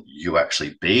wasn't you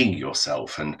actually being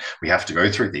yourself. And we have to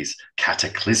go through these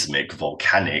cataclysmic,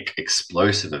 volcanic,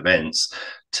 explosive events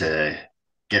to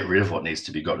get rid of what needs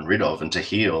to be gotten rid of, and to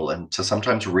heal, and to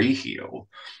sometimes re-heal,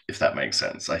 if that makes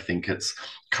sense. I think it's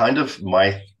kind of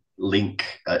my link,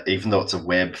 even though it's a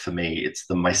web for me, it's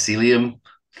the mycelium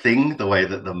thing, the way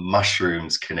that the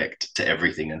mushrooms connect to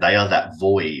everything, and they are that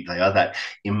void, they are that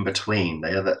in between,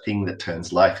 they are that thing that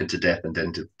turns life into death, and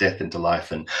then death into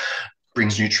life, and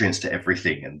brings nutrients to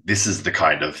everything. And this is the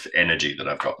kind of energy that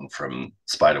I've gotten from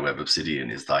Spiderweb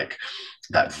Obsidian, is like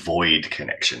that void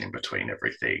connection in between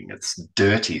everything. It's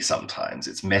dirty sometimes,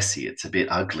 it's messy, it's a bit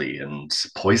ugly and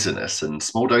poisonous, and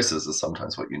small doses are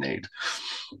sometimes what you need.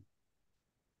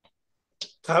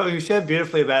 So you shared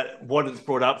beautifully about what it's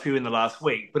brought up for you in the last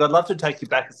week, but I'd love to take you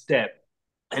back a step.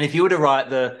 And if you were to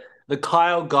write the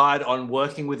Kyle guide on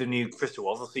working with a new crystal,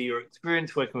 obviously your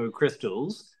experience working with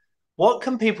crystals, what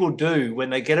can people do when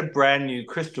they get a brand new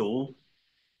crystal?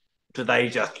 Do they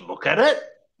just look at it?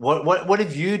 What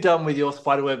have you done with your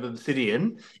Spiderweb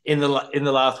Obsidian in the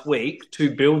last week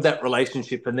to build that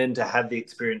relationship and then to have the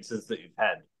experiences that you've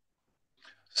had?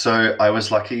 So I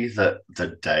was lucky that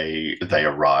the day they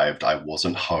arrived, I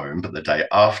wasn't home, but the day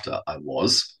after I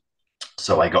was.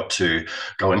 So I got to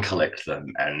go and collect them.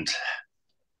 And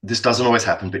this doesn't always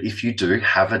happen, but if you do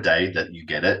have a day that you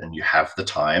get it and you have the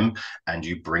time and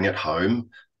you bring it home,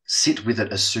 sit with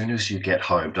it as soon as you get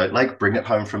home. Don't like bring it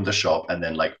home from the shop and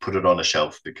then like put it on a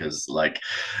shelf, because like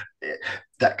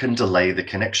that can delay the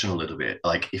connection a little bit.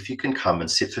 Like, if you can come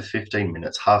and sit for 15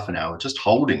 minutes, half an hour, just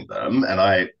holding them. And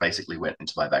I basically went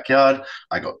into my backyard.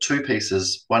 I got two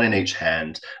pieces, one in each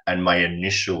hand. And my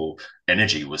initial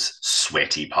energy was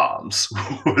sweaty palms,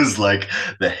 was like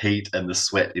the heat and the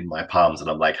sweat in my palms. And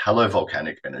I'm like, hello,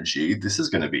 volcanic energy. This is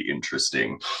going to be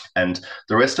interesting. And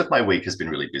the rest of my week has been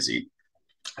really busy.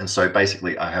 And so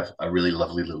basically, I have a really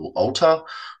lovely little altar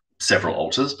several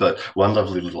altars, but one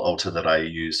lovely little altar that I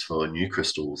use for new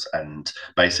crystals. And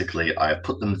basically, I've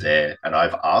put them there and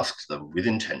I've asked them with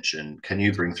intention, can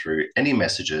you bring through any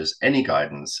messages, any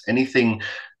guidance, anything,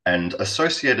 and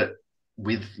associate it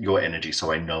with your energy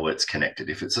so I know it's connected.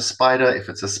 If it's a spider, if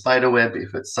it's a spider web,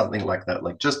 if it's something like that,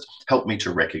 like just help me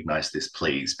to recognize this,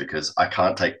 please, because I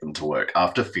can't take them to work.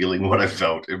 After feeling what I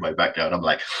felt in my backyard, I'm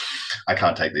like, I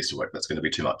can't take these to work. That's going to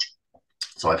be too much.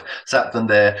 So I've sat them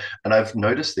there and I've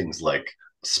noticed things like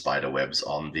spider webs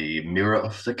on the mirror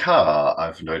of the car.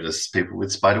 I've noticed people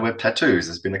with spider web tattoos.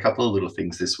 There's been a couple of little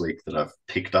things this week that I've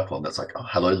picked up on that's like, oh,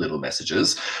 hello, little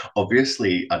messages.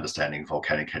 Obviously, understanding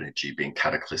volcanic energy being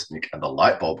cataclysmic and the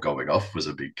light bulb going off was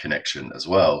a big connection as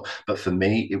well. But for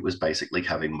me, it was basically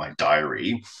having my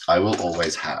diary. I will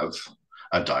always have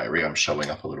a diary. I'm showing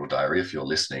up a little diary if you're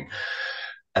listening.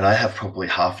 And I have probably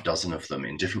half a dozen of them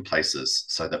in different places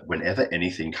so that whenever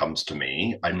anything comes to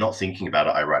me, I'm not thinking about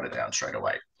it, I write it down straight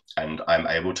away. And I'm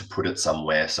able to put it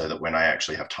somewhere so that when I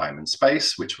actually have time and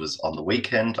space, which was on the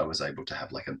weekend, I was able to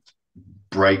have like a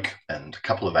break and a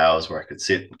couple of hours where I could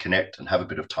sit and connect and have a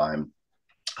bit of time.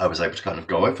 I was able to kind of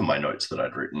go over my notes that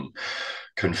I'd written,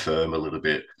 confirm a little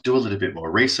bit, do a little bit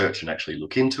more research and actually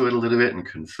look into it a little bit and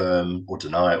confirm or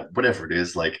deny whatever it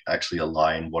is, like actually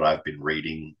align what I've been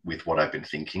reading with what I've been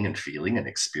thinking and feeling and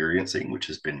experiencing, which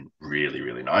has been really,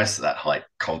 really nice. That like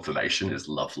confirmation is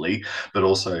lovely, but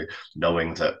also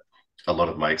knowing that a lot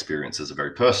of my experiences are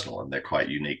very personal and they're quite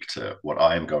unique to what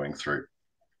I am going through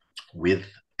with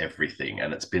everything.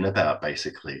 And it's been about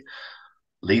basically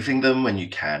leaving them when you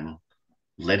can,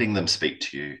 letting them speak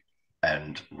to you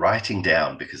and writing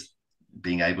down, because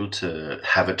being able to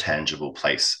have a tangible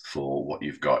place for what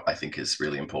you've got, I think is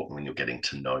really important when you're getting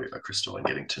to know a crystal and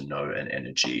getting to know an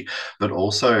energy, but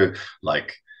also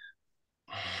like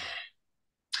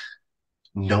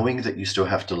knowing that you still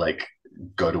have to like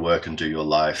go to work and do your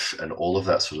life and all of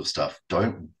that sort of stuff.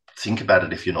 Don't think about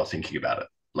it if you're not thinking about it.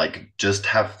 Like just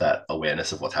have that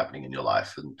awareness of what's happening in your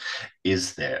life and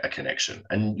is there a connection?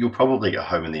 And you'll probably get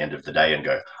home in the end of the day and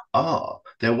go, ah,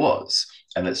 there was.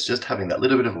 And it's just having that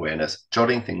little bit of awareness,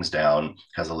 jotting things down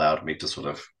has allowed me to sort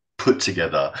of put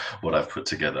together what I've put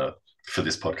together for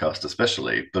this podcast,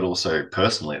 especially, but also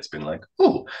personally, it's been like,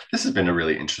 oh, this has been a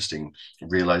really interesting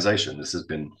realization. This has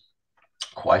been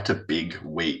quite a big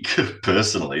week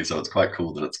personally. So it's quite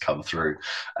cool that it's come through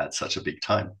at such a big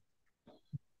time.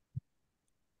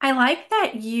 I like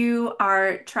that you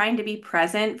are trying to be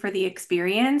present for the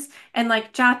experience and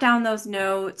like jot down those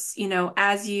notes,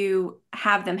 as you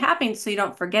have them happen so you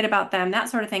don't forget about them, that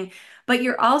sort of thing. But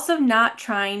you're also not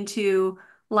trying to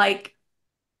like,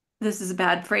 this is a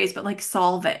bad phrase, but like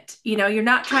solve it. You're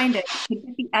not trying to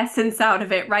get the essence out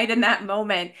of it right in that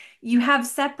moment. You have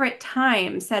separate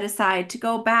time set aside to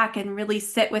go back and really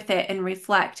sit with it and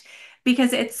reflect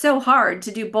because it's so hard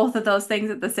to do both of those things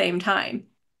at the same time.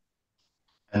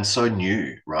 And so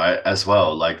new, right? As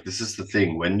well. Like, this is the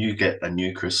thing when you get a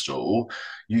new crystal,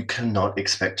 you cannot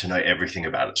expect to know everything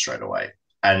about it straight away.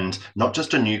 And not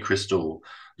just a new crystal,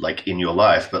 like in your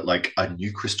life, but like a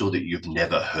new crystal that you've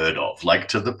never heard of, like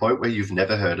to the point where you've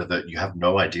never heard of it, you have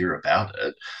no idea about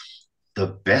it.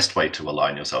 The best way to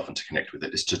align yourself and to connect with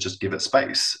it is to just give it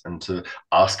space and to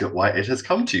ask it why it has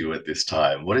come to you at this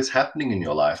time. What is happening in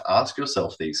your life? Ask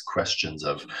yourself these questions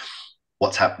of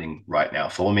what's happening right now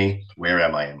for me? Where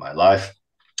am I in my life?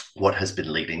 What has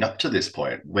been leading up to this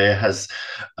point? Where has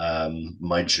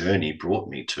my journey brought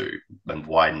me to? And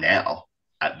why now?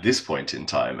 At this point in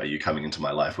time, are you coming into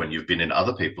my life when you've been in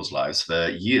other people's lives for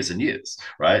years and years,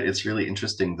 right? It's really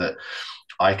interesting that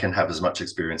I can have as much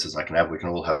experience as I can have. We can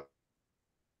all have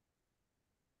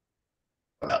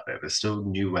out there. There's still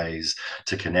new ways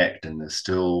to connect, and there's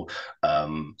still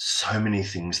so many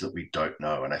things that we don't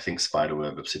know. And I think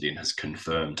Spiderweb Obsidian has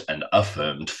confirmed and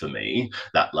affirmed for me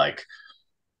that like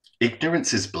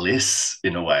ignorance is bliss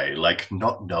in a way. Like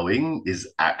not knowing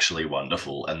is actually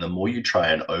wonderful. And the more you try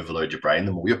and overload your brain,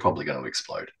 the more you're probably going to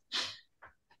explode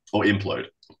or implode.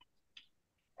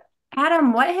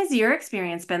 Adam, what has your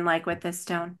experience been like with this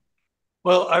stone?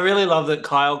 Well, I really love that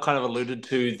Kyle kind of alluded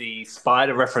to the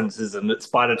spider references and that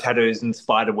spider tattoos and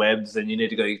spider webs, and you need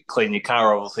to go clean your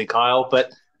car, obviously, Kyle.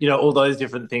 But, all those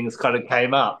different things kind of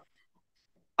came up.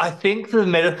 I think the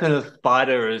medicine of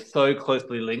spider is so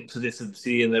closely linked to this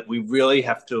obsidian that we really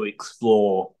have to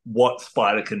explore what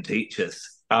spider can teach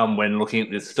us when looking at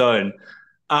this stone.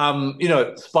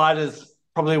 Spiders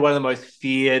probably one of the most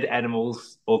feared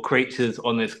animals or creatures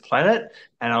on this planet,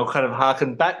 and I'll kind of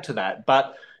harken back to that.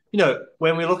 But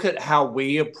when we look at how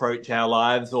we approach our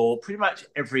lives, or pretty much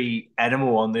every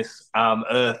animal on this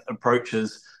earth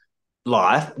approaches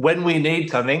life, when we need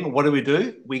something, what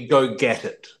do? We go get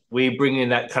it. We bring in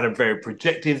that kind of very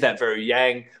projective, that very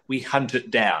yang. We hunt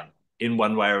it down in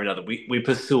one way or another. We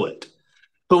pursue it.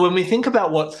 But when we think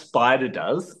about what Spider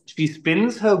does, she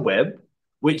spins her web,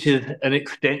 which is an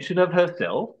extension of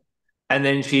herself, and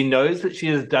then she knows that she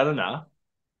has done enough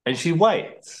and she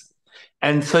waits.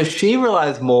 And so she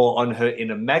relies more on her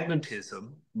inner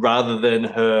magnetism rather than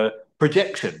her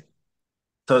projection.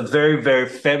 So it's very, very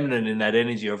feminine in that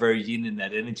energy, or very yin in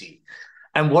that energy.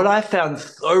 And what I found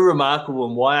so remarkable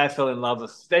and why I fell in love,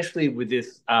 especially with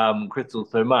this crystal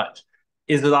so much,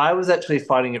 is that I was actually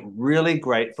finding it really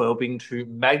great for helping to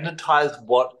magnetize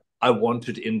what I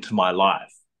wanted into my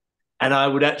life. And I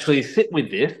would actually sit with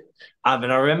this.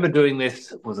 And I remember doing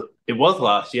this, it was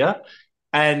last year,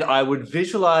 and I would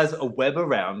visualize a web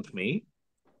around me,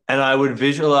 and I would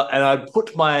visualize and I'd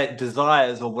put my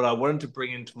desires or what I wanted to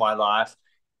bring into my life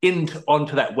into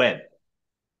onto that web.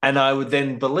 And I would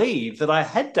then believe that I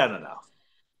had done enough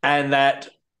and that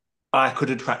I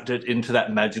could attract it into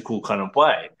that magical kind of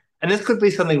way. And this could be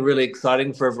something really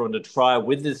exciting for everyone to try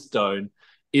with this stone,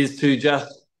 is to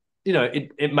just,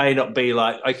 it may not be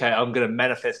like, okay, I'm going to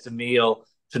manifest a meal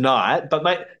tonight, but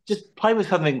mate, just play with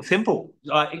something simple.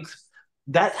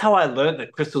 That's how I learned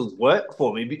that crystals work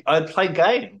for me. I'd play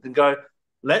games and go,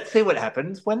 let's see what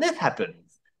happens when this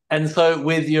happens. And so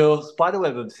with your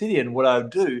Spiderweb Obsidian, what I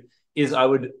would do is I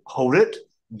would hold it,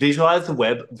 visualize the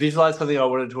web, visualize something I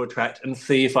wanted to attract, and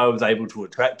see if I was able to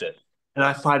attract it. And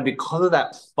I find because of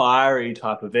that fiery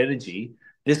type of energy,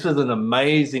 this was an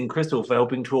amazing crystal for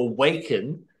helping to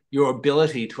awaken your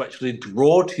ability to actually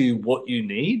draw to what you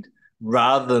need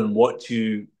rather than what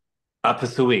you are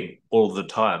pursuing all the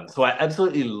time. So I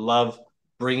absolutely love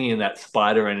bringing in that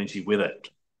spider energy with it.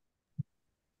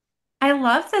 I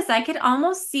love this. I could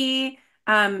almost see,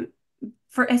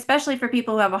 for especially for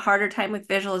people who have a harder time with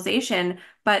visualization,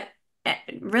 but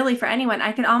really for anyone,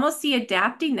 I could almost see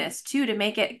adapting this too to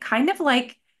make it kind of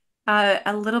like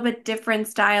a little bit different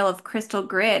style of crystal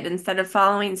grid instead of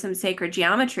following some sacred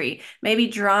geometry. Maybe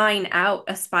drawing out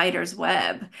a spider's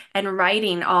web and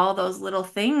writing all those little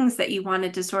things that you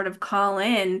wanted to sort of call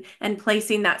in and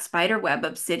placing that spider web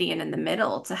obsidian in the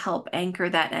middle to help anchor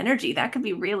that energy. That could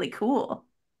be really cool.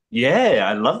 Yeah,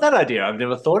 I love that idea. I've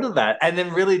never thought of that. And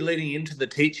then really leading into the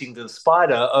teachings of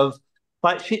Spider of,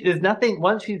 but there's nothing,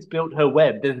 once she's built her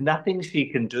web, there's nothing she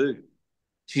can do.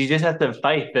 She just has to have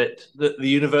faith that the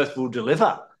universe will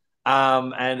deliver.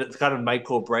 And it's kind of make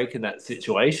or break in that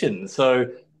situation. So,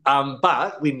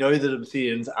 but we know that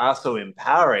obsidians are so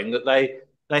empowering that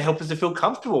they help us to feel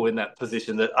comfortable in that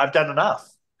position that I've done enough.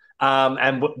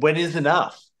 And when is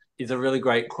enough is a really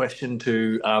great question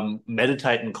to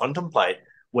meditate and contemplate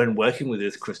when working with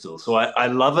this crystal. So I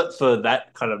love it for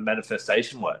that kind of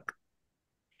manifestation work.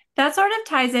 That sort of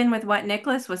ties in with what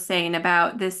Nicholas was saying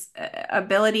about this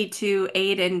ability to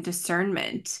aid in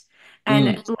discernment. And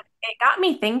Mm. it got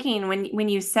me thinking when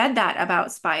you said that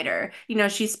about Spider. You know,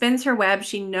 she spins her web,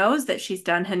 she knows that she's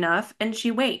done enough, and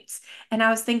she waits. And I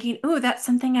was thinking, ooh, that's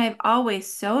something I've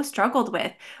always so struggled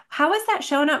with. How has that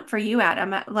shown up for you,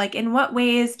 Adam? Like, in what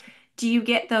ways do you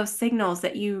get those signals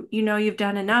that you know you've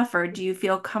done enough, or do you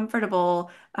feel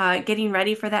comfortable getting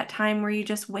ready for that time where you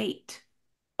just wait?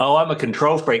 Oh, I'm a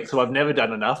control freak, so I've never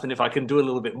done enough. And if I can do a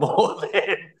little bit more,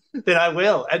 then I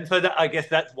will. And so I guess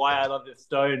that's why I love this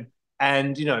stone.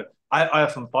 And, I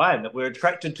often find that we're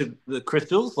attracted to the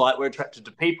crystals, like we're attracted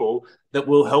to people that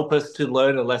will help us to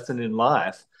learn a lesson in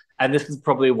life. And this is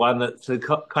probably one that to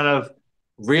kind of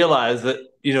realize that,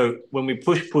 when we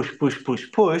push, push, push,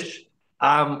 push, push,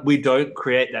 we don't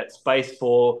create that space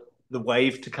for the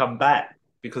wave to come back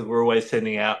because we're always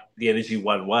sending out the energy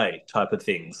one way type of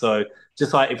thing. So,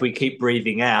 just like if we keep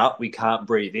breathing out, we can't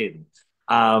breathe in.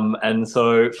 And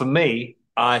so for me,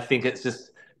 I think it's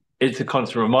a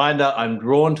constant reminder. I'm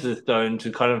drawn to the stone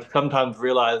to kind of sometimes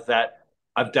realize that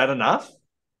I've done enough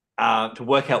to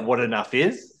work out what enough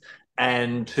is,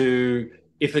 and to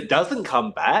if it doesn't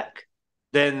come back,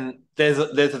 then there's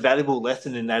a valuable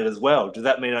lesson in that as well. Does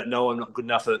that mean I know I'm not good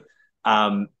enough at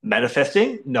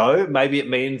manifesting? No, maybe it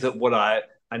means that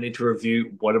I need to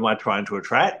review what am I trying to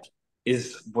attract?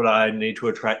 Is what I need to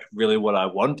attract really what I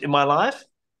want in my life?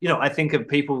 I think of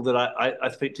people that I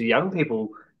speak to, young people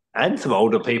and some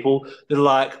older people that are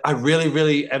like, I really,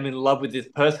 really am in love with this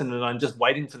person, and I'm just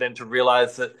waiting for them to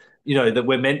realize that, that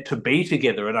we're meant to be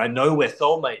together, and I know we're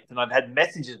soulmates, and I've had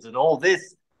messages and all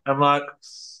this. I'm like,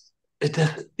 it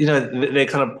just, they're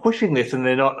kind of pushing this, and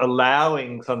they're not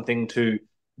allowing something to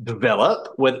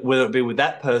develop, whether it be with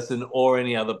that person or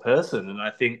any other person. And I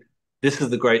think this is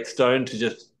the great stone to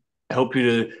just help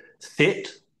you to sit,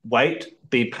 wait,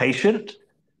 be patient,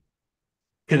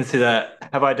 consider,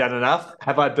 have I done enough?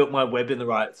 Have I built my web in the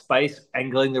right space,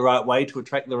 angling the right way to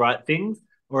attract the right things?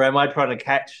 Or am I trying to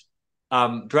catch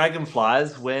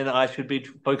dragonflies when I should be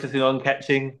focusing on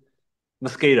catching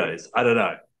mosquitoes? I don't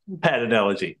know. Bad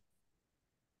analogy.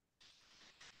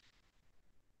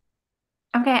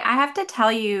 Okay, I have to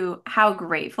tell you how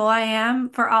grateful I am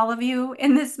for all of you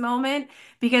in this moment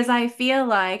because I feel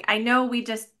like I know we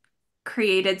just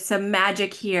created some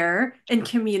magic here in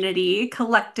community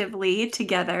collectively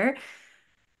together,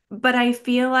 but I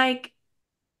feel like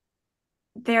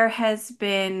there has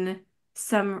been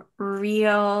some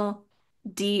real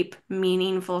deep,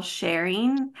 meaningful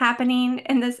sharing happening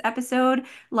in this episode,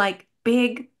 like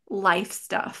big life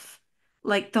stuff,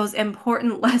 like those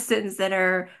important lessons that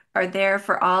are there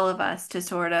for all of us to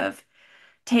sort of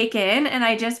take in. And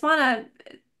I just want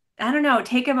to, I don't know,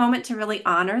 take a moment to really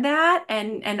honor that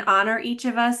and honor each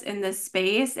of us in this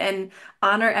space and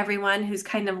honor everyone who's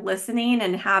kind of listening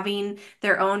and having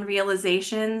their own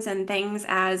realizations and things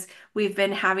as we've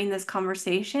been having this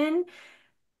conversation.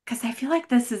 Because I feel like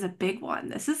this is a big one.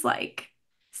 This is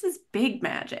big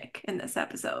magic in this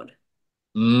episode.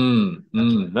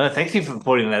 No, thank you for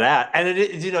pointing that out. And it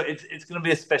is, it's going to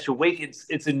be a special week.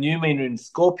 It's a new moon in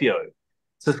Scorpio.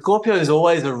 So Scorpio is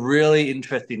always a really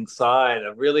interesting sign,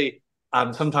 a really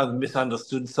sometimes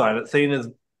misunderstood sign. It's seen as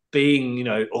being,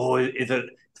 oh, is it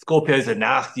Scorpios are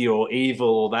nasty or evil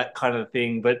or that kind of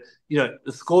thing. But the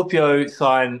Scorpio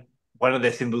sign, one of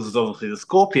their symbols is obviously the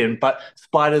scorpion, but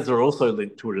spiders are also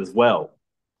linked to it as well.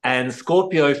 And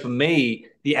Scorpio, for me,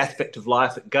 the aspect of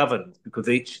life it governs, because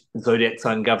each zodiac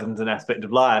sign governs an aspect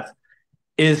of life,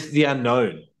 is the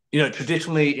unknown.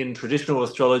 Traditionally in traditional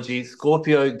astrology,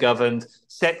 Scorpio governs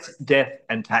sex, death,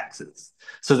 and taxes.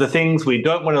 So the things we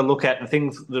don't want to look at, the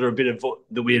things that are a bit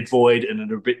that we avoid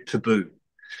and are a bit taboo.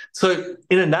 So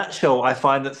in a nutshell, I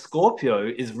find that Scorpio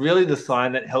is really the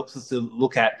sign that helps us to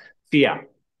look at fear.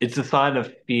 It's a sign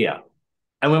of fear.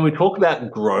 And when we talk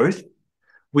about growth,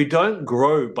 we don't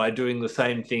grow by doing the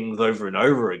same things over and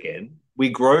over again. We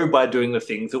grow by doing the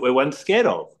things that we're once scared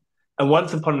of. And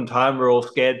once upon a time, we're all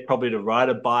scared probably to ride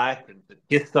a bike and to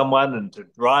kiss someone and to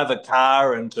drive a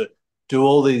car and to do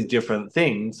all these different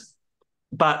things.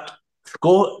 But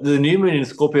the new moon in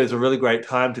Scorpio is a really great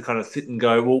time to kind of sit and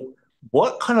go, well,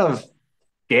 what kind of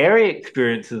scary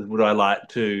experiences would I like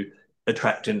to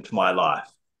attract into my life?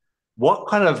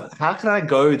 How can I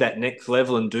go that next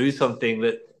level and do something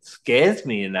that scares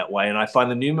me in that way? And I find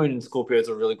the new moon in Scorpio is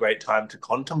a really great time to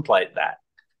contemplate that.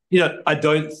 I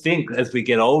don't think as we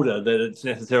get older that it's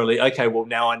necessarily, okay, well,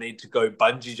 now I need to go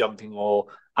bungee jumping or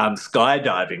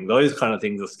skydiving. Those kind of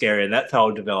things are scary, and that's how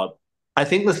I'll develop. I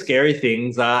think the scary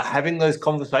things are having those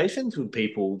conversations with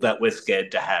people that we're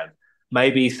scared to have.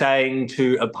 Maybe saying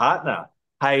to a partner,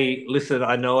 hey, listen,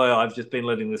 I know I've just been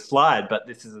letting this slide, but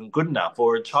this isn't good enough,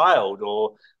 or a child,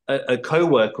 or a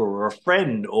co-worker, or a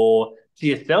friend, or to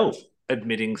yourself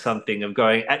admitting something of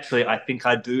going, actually, I think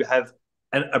I do have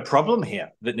a problem here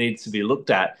that needs to be looked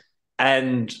at.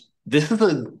 And this is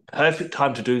a perfect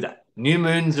time to do that. New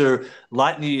moons are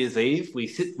like New Year's Eve. We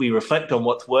sit, we reflect on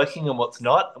what's working and what's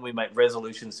not, and we make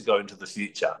resolutions to go into the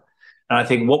future. And I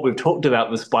think what we've talked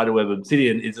about with Spiderweb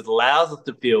Obsidian is it allows us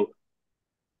to feel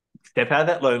step out of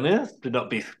that loneliness, to not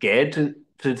be scared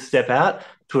to step out,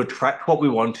 to attract what we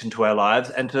want into our lives,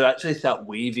 and to actually start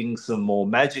weaving some more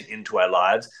magic into our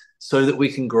lives so that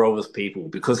we can grow as people.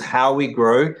 Because how we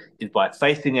grow is by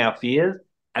facing our fears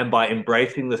and by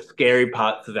embracing the scary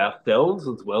parts of ourselves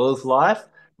as well as life,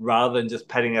 rather than just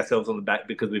patting ourselves on the back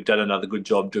because we've done another good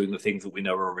job doing the things that we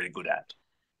know we're already good at.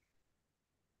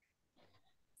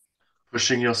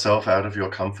 Pushing yourself out of your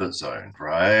comfort zone,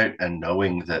 right? And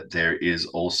knowing that there is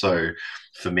also,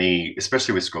 for me,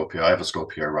 especially with Scorpio, I have a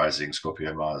Scorpio rising,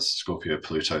 Scorpio Mars, Scorpio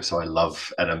Pluto. So I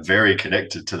love and I'm very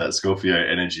connected to that Scorpio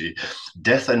energy.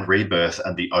 Death and rebirth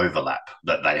and the overlap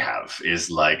that they have is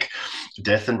like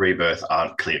death and rebirth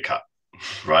aren't clear cut,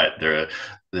 right?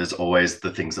 There's always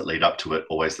the things that lead up to it,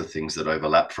 always the things that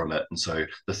overlap from it. And so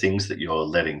the things that you're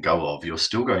letting go of, you're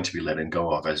still going to be letting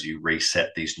go of as you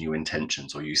reset these new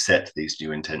intentions or you set these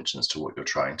new intentions to what you're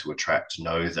trying to attract.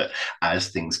 Know that as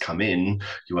things come in,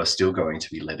 you are still going to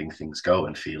be letting things go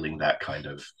and feeling that kind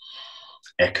of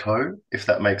echo, if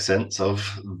that makes sense,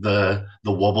 of the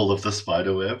wobble of the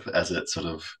spider web as it sort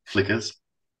of flickers.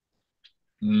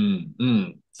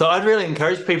 So I'd really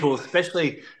encourage people,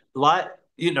 especially like,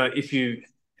 if you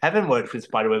haven't worked with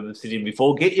Spiderweb Obsidian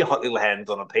before, get your hot little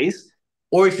hands on a piece.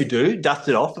 Or if you do, dust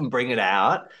it off and bring it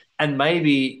out. And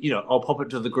maybe, I'll pop it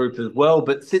to the group as well,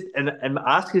 but sit and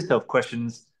ask yourself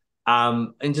questions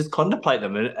and just contemplate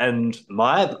them. And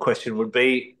my other question would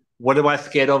be, what am I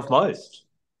scared of most?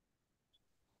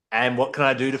 And what can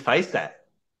I do to face that?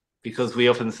 Because we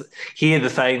often hear the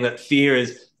saying that fear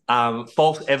is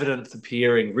false evidence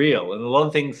appearing real. And a lot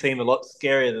of things seem a lot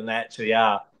scarier than they actually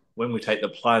are when we take the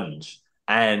plunge.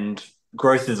 And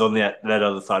growth is on that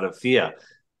other side of fear.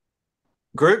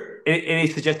 Group, any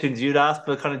suggestions you'd ask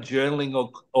for kind of journaling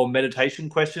or meditation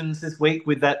questions this week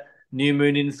with that new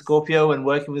moon in Scorpio and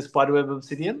working with Spiderweb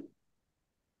Obsidian?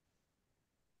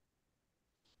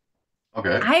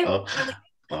 Okay. I really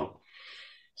Oh, go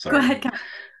sorry. ahead, Kat.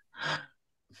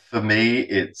 For me,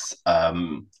 it's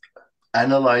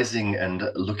analyzing and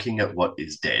looking at what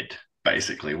is dead,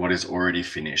 basically, what is already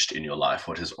finished in your life,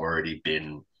 what has already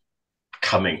been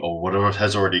coming, or whatever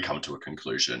has already come to a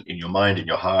conclusion in your mind, in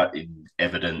your heart, in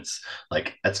evidence.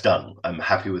 Like, that's done. I'm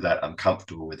happy with that. I'm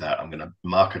comfortable with that. I'm going to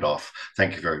mark it off.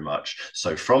 Thank you very much.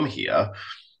 So from here,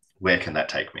 where can that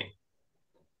take me?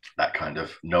 That kind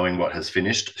of knowing what has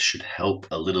finished should help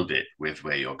a little bit with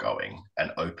where you're going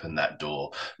and open that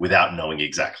door without knowing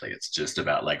exactly. It's just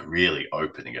about like really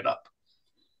opening it up.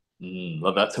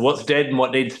 Love that. So what's dead and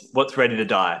what's ready to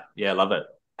die? Yeah, love it.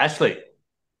 Ashley.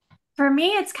 For me,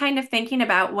 it's kind of thinking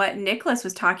about what Nicholas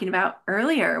was talking about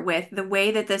earlier with the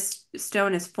way that this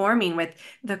stone is forming, with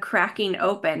the cracking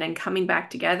open and coming back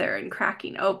together and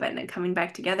cracking open and coming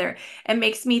back together. It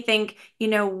makes me think,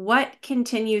 what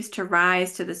continues to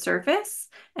rise to the surface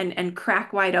and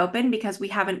crack wide open because we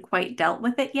haven't quite dealt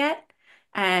with it yet.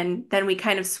 And then we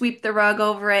kind of sweep the rug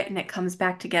over it and it comes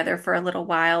back together for a little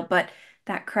while. But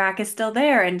that crack is still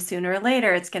there, and sooner or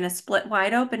later it's going to split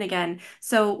wide open again.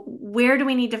 So, where do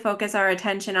we need to focus our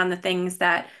attention on the things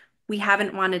that we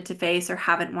haven't wanted to face or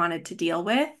haven't wanted to deal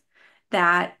with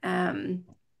that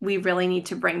we really need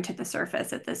to bring to the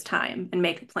surface at this time and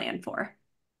make a plan for?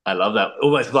 I love that.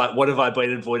 Almost like, what have I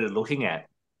been avoided looking at?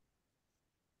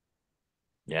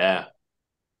 Yeah.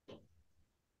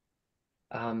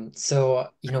 So,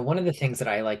 one of the things that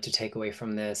I like to take away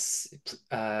from this,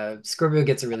 Scorpio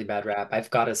gets a really bad rap. I've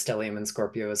got a stellium in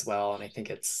Scorpio as well, and I think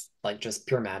it's like just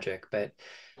pure magic. But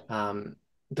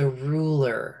the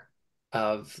ruler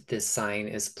of this sign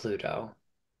is Pluto.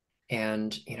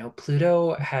 And,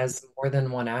 Pluto has more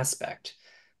than one aspect.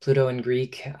 Pluto in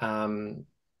Greek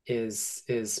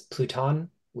is Pluton,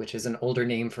 which is an older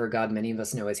name for a god many of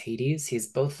us know as Hades. He's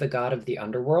both the god of the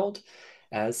underworld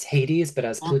as Hades, but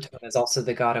as Pluton is also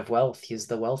the god of wealth. He's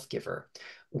the wealth giver.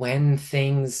 When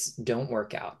things don't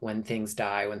work out, when things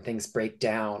die, when things break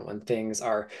down, when things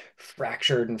are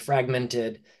fractured and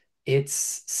fragmented, it's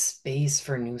space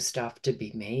for new stuff to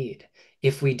be made.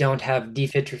 If we don't have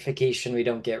devitrification, we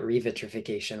don't get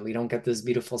revitrification. We don't get those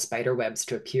beautiful spider webs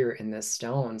to appear in this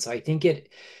stone. So I think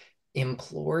it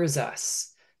implores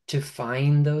us to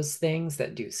find those things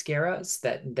that do scare us,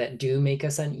 that do make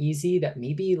us uneasy, that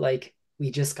maybe like we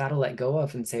just got to let go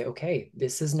of and say, okay,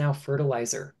 this is now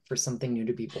fertilizer for something new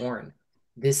to be born.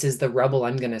 This is the rubble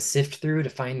I'm going to sift through to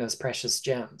find those precious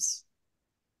gems.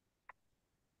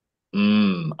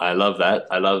 I love that.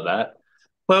 I love that.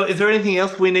 Well, is there anything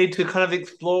else we need to kind of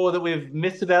explore that we've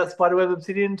missed about Spiderweb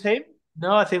Obsidian team?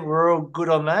 No, I think we're all good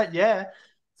on that. Yeah.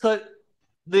 So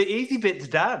the easy bit's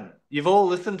done. You've all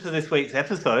listened to this week's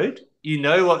episode. You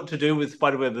know what to do with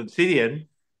Spiderweb Obsidian.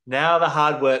 Now the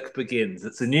hard work begins.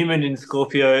 It's a new moon in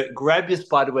Scorpio. Grab your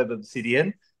Spiderweb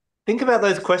Obsidian. Think about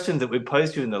those questions that we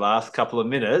posed you in the last couple of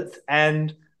minutes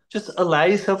and just allow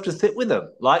yourself to sit with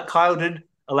them. Like Kyle did,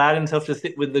 allowed himself to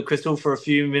sit with the crystal for a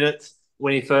few minutes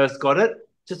when he first got it.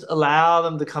 Just allow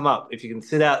them to come up. If you can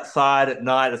sit outside at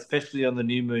night, especially on the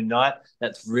new moon night,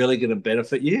 that's really going to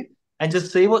benefit you. And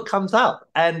just see what comes up.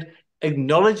 And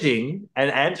acknowledging and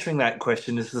answering that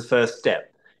question is the first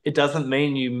step. It doesn't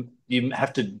mean you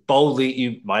have to boldly,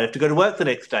 you might have to go to work the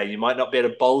next day. You might not be able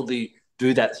to boldly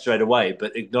do that straight away,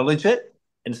 but acknowledge it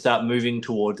and start moving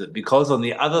towards it. Because on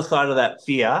the other side of that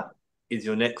fear is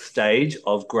your next stage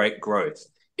of great growth.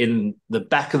 In the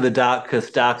back of the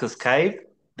darkest cave,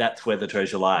 that's where the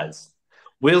treasure lies.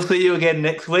 We'll see you again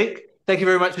next week. Thank you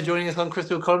very much for joining us on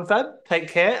Crystal Confab. Take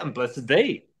care and blessed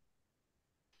be.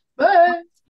 Bye.